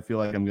me, I feel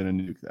like I'm going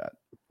to nuke that.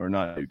 Or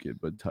not nuke it,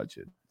 but touch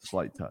it.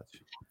 Slight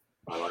touch.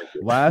 I like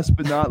it. Last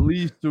but not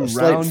least, to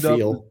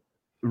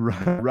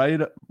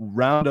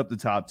round up the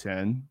top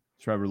 10,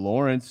 Trevor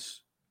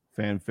Lawrence,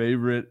 fan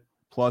favorite,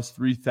 plus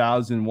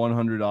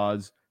 3,100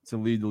 odds to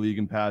lead the league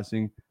in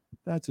passing.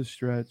 That's a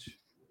stretch.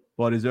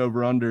 But his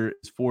over-under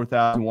is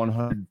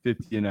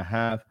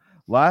 4,150.5.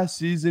 Last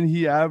season,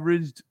 he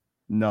averaged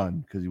none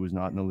because he was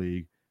not in the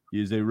league.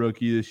 He is a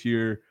rookie this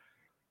year.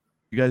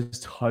 You guys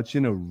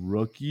touching a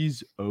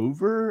rookie's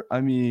over?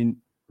 I mean,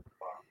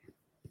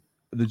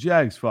 the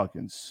Jags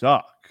fucking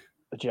suck.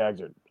 The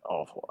Jags are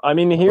awful. I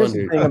mean, here's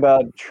the thing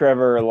about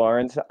Trevor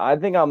Lawrence. I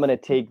think I'm going to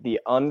take the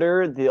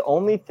under. The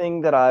only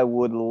thing that I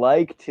would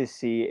like to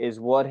see is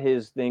what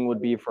his thing would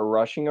be for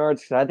rushing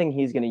yards, because I think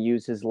he's going to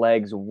use his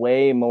legs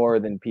way more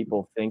than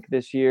people think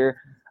this year.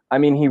 I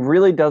mean, he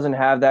really doesn't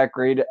have that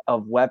great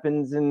of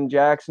weapons in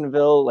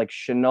Jacksonville, like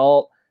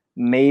Shenault,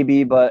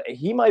 maybe, but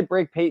he might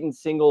break Peyton's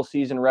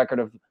single-season record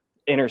of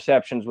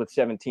interceptions with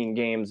 17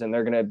 games, and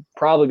they're going to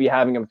probably be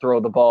having him throw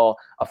the ball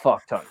a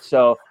fuck ton.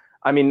 So,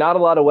 I mean, not a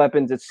lot of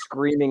weapons. It's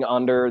screaming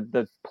under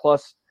the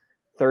plus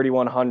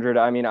 3,100.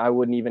 I mean, I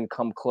wouldn't even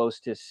come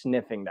close to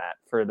sniffing that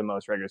for the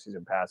most regular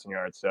season passing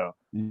yards. So,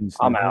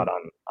 I'm out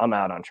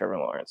on Trevor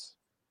Lawrence.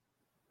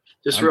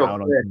 Just real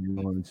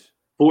quick,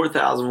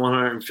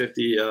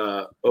 4,150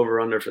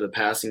 over under for the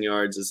passing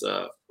yards is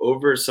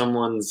over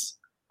someone's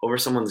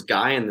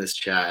guy in this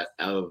chat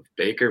of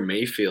Baker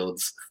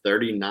Mayfield's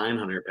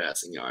 3,900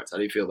 passing yards. How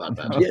do you feel about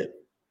that? Yeah.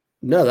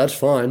 No, that's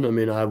fine. I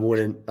mean,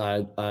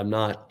 I'm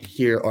not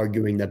here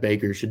arguing that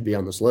Baker should be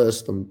on this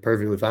list. I'm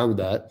perfectly fine with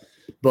that.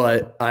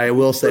 But I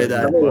will say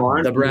that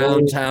the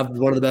Browns have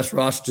one of the best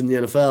rosters in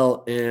the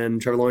NFL, and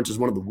Trevor Lawrence is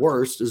one of the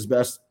worst. His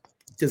best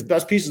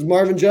piece is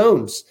Marvin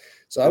Jones.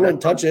 So I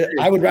wouldn't touch it.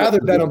 I would rather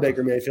bet on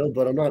Baker Mayfield,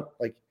 but I'm not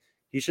like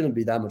he shouldn't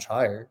be that much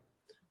higher.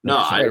 No,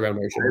 I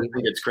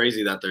think it's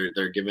crazy that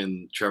they're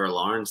giving Trevor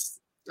Lawrence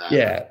that.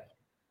 Yeah.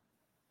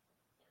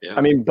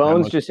 I mean,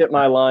 Bones just hit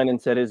my line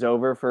and said his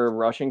over for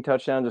rushing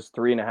touchdowns is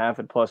 3.5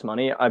 at plus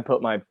money. I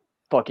put my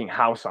fucking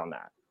house on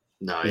that.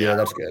 No, yeah,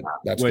 that's good.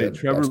 That's Wait, good.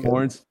 Trevor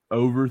Lawrence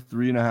over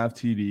 3.5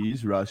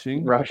 TDs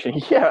rushing?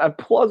 Yeah, at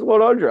plus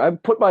 100. I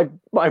put my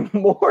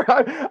more.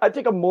 I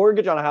take a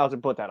mortgage on a house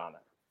and put that on it.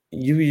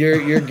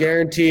 You're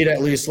guaranteed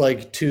at least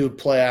like 2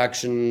 play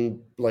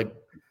action like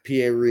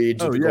PA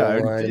reads at the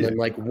goal line, and then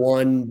like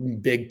 1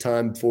 big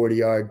time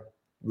 40-yard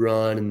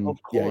run, and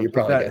you're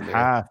probably that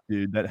half,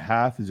 dude. That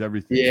half is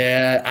everything.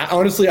 Yeah,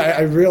 honestly,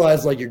 I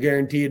realized like you're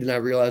guaranteed, and I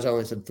realized I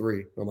only said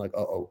 3. I'm like,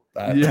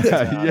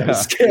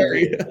 that's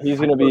scary.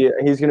 He's gonna be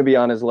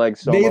on his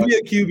legs. So maybe much.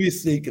 a QB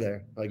sneak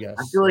there, I guess.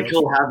 I feel like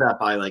he'll have that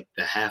by like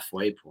the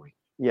halfway point.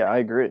 Yeah, I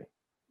agree.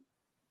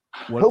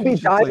 He'll be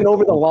diving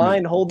over the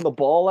line, holding the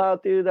ball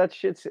out, dude. That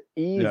shit's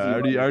easy. Yeah,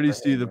 I already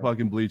see the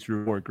fucking Bleacher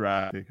Report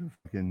graphic.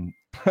 I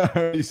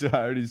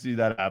already see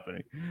that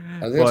happening. I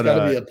think it's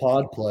got to be a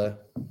pod play.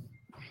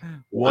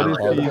 What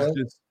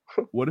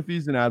if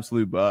he's an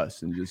absolute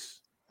bust and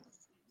just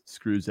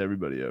screws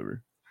everybody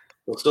over?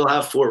 We'll still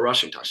have 4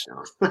 rushing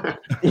touchdowns.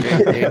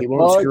 He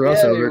won't screw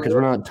us over because we're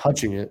not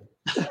touching it.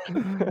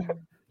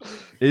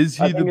 Is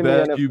he the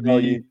best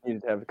QB? You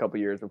need to have a couple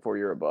years before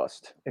you're a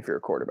bust if you're a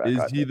quarterback.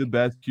 Is he the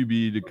best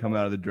QB to come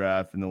out of the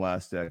draft in the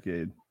last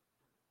decade?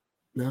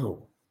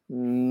 No.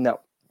 He's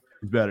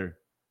better.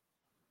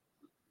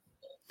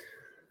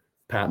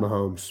 Pat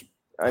Mahomes.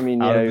 I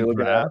mean, out of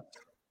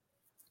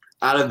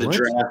the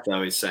draft,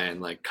 though, he's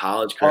saying like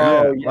college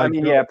career.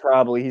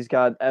 Probably. He's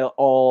got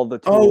all the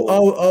tools.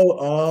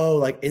 Oh,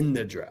 like in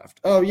the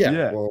draft. Oh,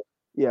 yeah. Well,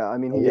 yeah, I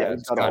mean,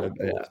 it's got to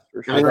be.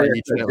 For sure. I think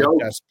he's the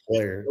best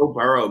player. Joe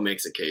Burrow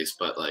makes a case,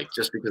 but like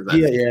just because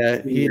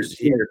that's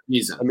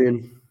he's. I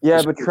mean,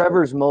 yeah, but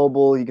Trevor's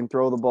mobile. He can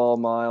throw the ball a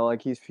mile.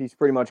 Like he's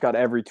pretty much got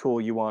every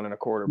tool you want in a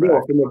quarterback.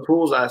 Yeah, from the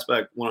tools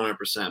aspect,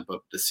 100%.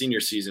 But the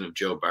senior season of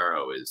Joe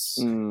Burrow is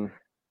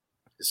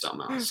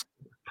something else.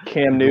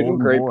 Cam Newton,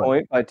 great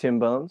point by Tim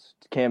Bones.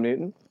 Cam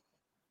Newton,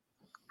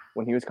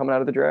 when he was coming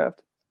out of the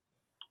draft.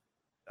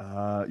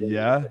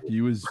 Yeah,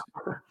 he was.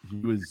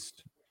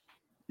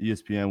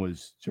 ESPN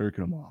was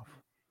jerking him off.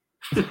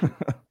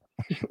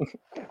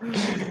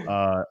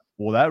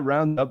 Well, that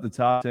rounded up the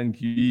top 10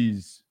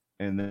 QBs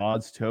and the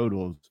odds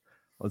totals.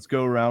 Let's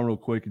go around real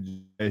quick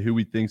and say who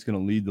we think is going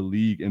to lead the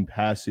league in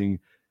passing,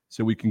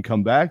 so we can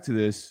come back to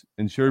this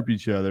and chirp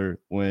each other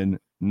when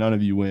none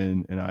of you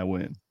win and I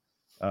win.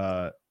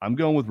 I'm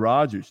going with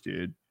Rodgers,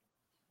 dude.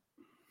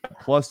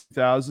 Plus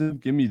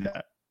 1,000, give me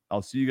that.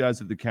 I'll see you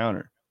guys at the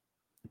counter.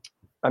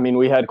 I mean,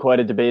 we had quite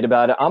a debate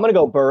about it. I'm gonna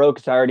go Burrow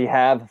because I already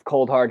have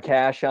cold hard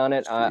cash on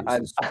it. I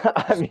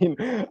mean,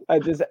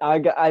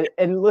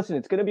 and listen,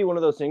 it's gonna be one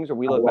of those things where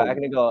we look back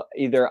and go,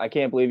 either I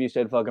can't believe you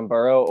said fucking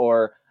Burrow,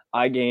 or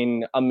I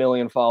gain 1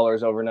 million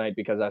followers overnight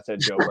because I said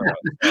Joe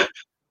Burrow.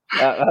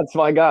 That's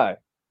my guy.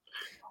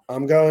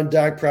 I'm going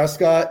Dak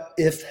Prescott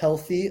if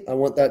healthy. I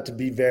want that to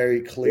be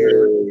very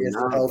clear. If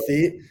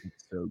healthy,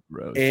 so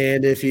gross.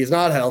 And if he's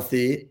not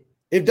healthy.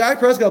 If Dak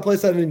Prescott plays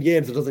 17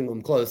 games and doesn't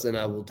come close, then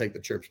I will take the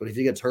chirps. But if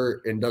he gets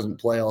hurt and doesn't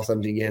play all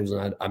 17 games,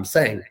 then I'm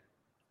saying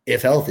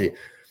if healthy.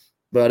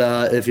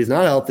 But if he's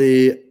not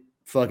healthy,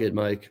 fuck it,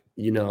 Mike.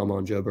 You know I'm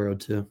on Joe Burrow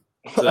too.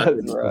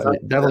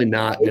 Definitely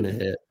not going to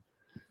hit.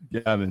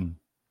 Gavin.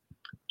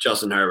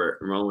 Justin Herbert.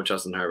 I'm rolling with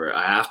Justin Herbert.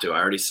 I have to. I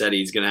already said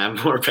he's going to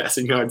have more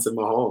passing yards than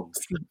Mahomes.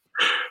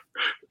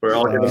 We're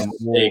all going to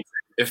mistakes.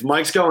 If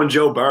Mike's going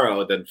Joe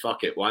Burrow, then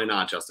fuck it. Why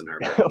not Justin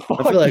Herbert?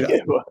 I feel like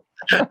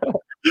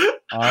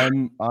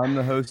I'm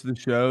the host of the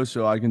show,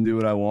 so I can do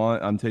what I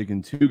want. I'm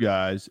taking two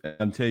guys, and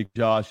I'm taking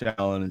Josh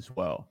Allen as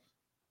well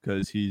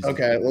because he's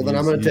okay. Well, then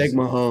I'm going to take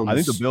Mahomes. I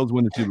think the Bills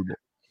win the Super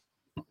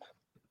Bowl.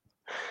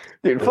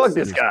 Dude, fuck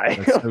this guy.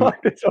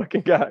 Fuck this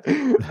fucking guy.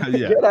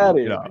 Get out of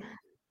here.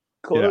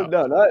 No,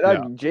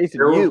 not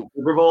Jason. You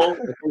Super Bowl.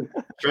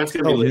 Trent's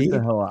gonna be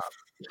the hell out.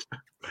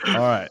 All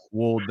right.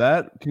 Well,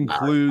 that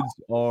concludes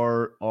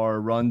our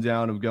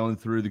rundown of going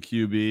through the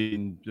QB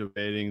and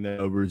debating the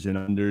overs and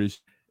unders.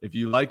 If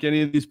you like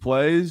any of these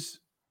plays,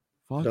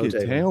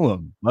 tail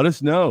them. Let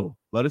us know.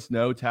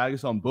 Tag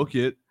us on Book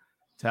It.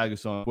 Tag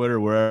us on Twitter,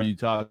 wherever you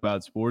talk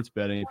about sports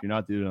betting. If you're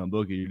not doing it on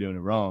Book It, you're doing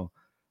it wrong.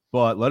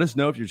 But let us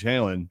know if you're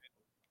tailing.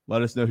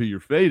 Let us know who you're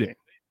fading.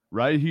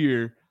 Right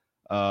here,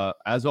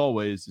 as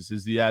always, this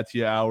is the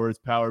Atia Hour. It's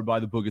powered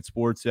by the Book It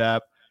Sports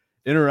app.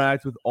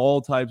 Interact with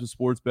all types of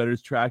sports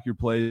bettors. Track your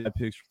plays at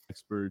Picks from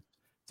Experts.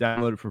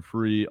 Download it for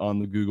free on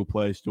the Google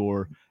Play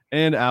Store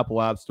and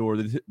Apple App Store.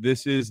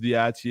 This is the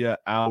Atia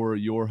Hour.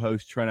 Your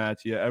host, Trent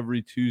Atia.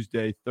 Every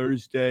Tuesday,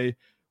 Thursday,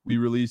 we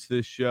release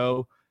this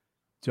show.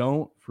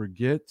 Don't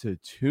forget to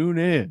tune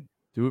in.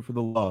 Do it for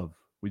the love.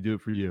 We do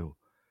it for you.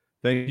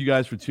 Thank you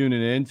guys for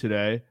tuning in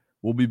today.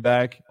 We'll be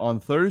back on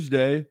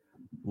Thursday,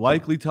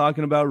 likely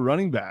talking about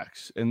running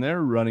backs and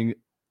their running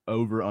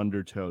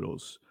over-under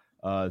totals.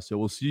 So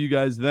we'll see you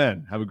guys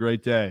then. Have a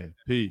great day.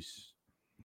 Peace.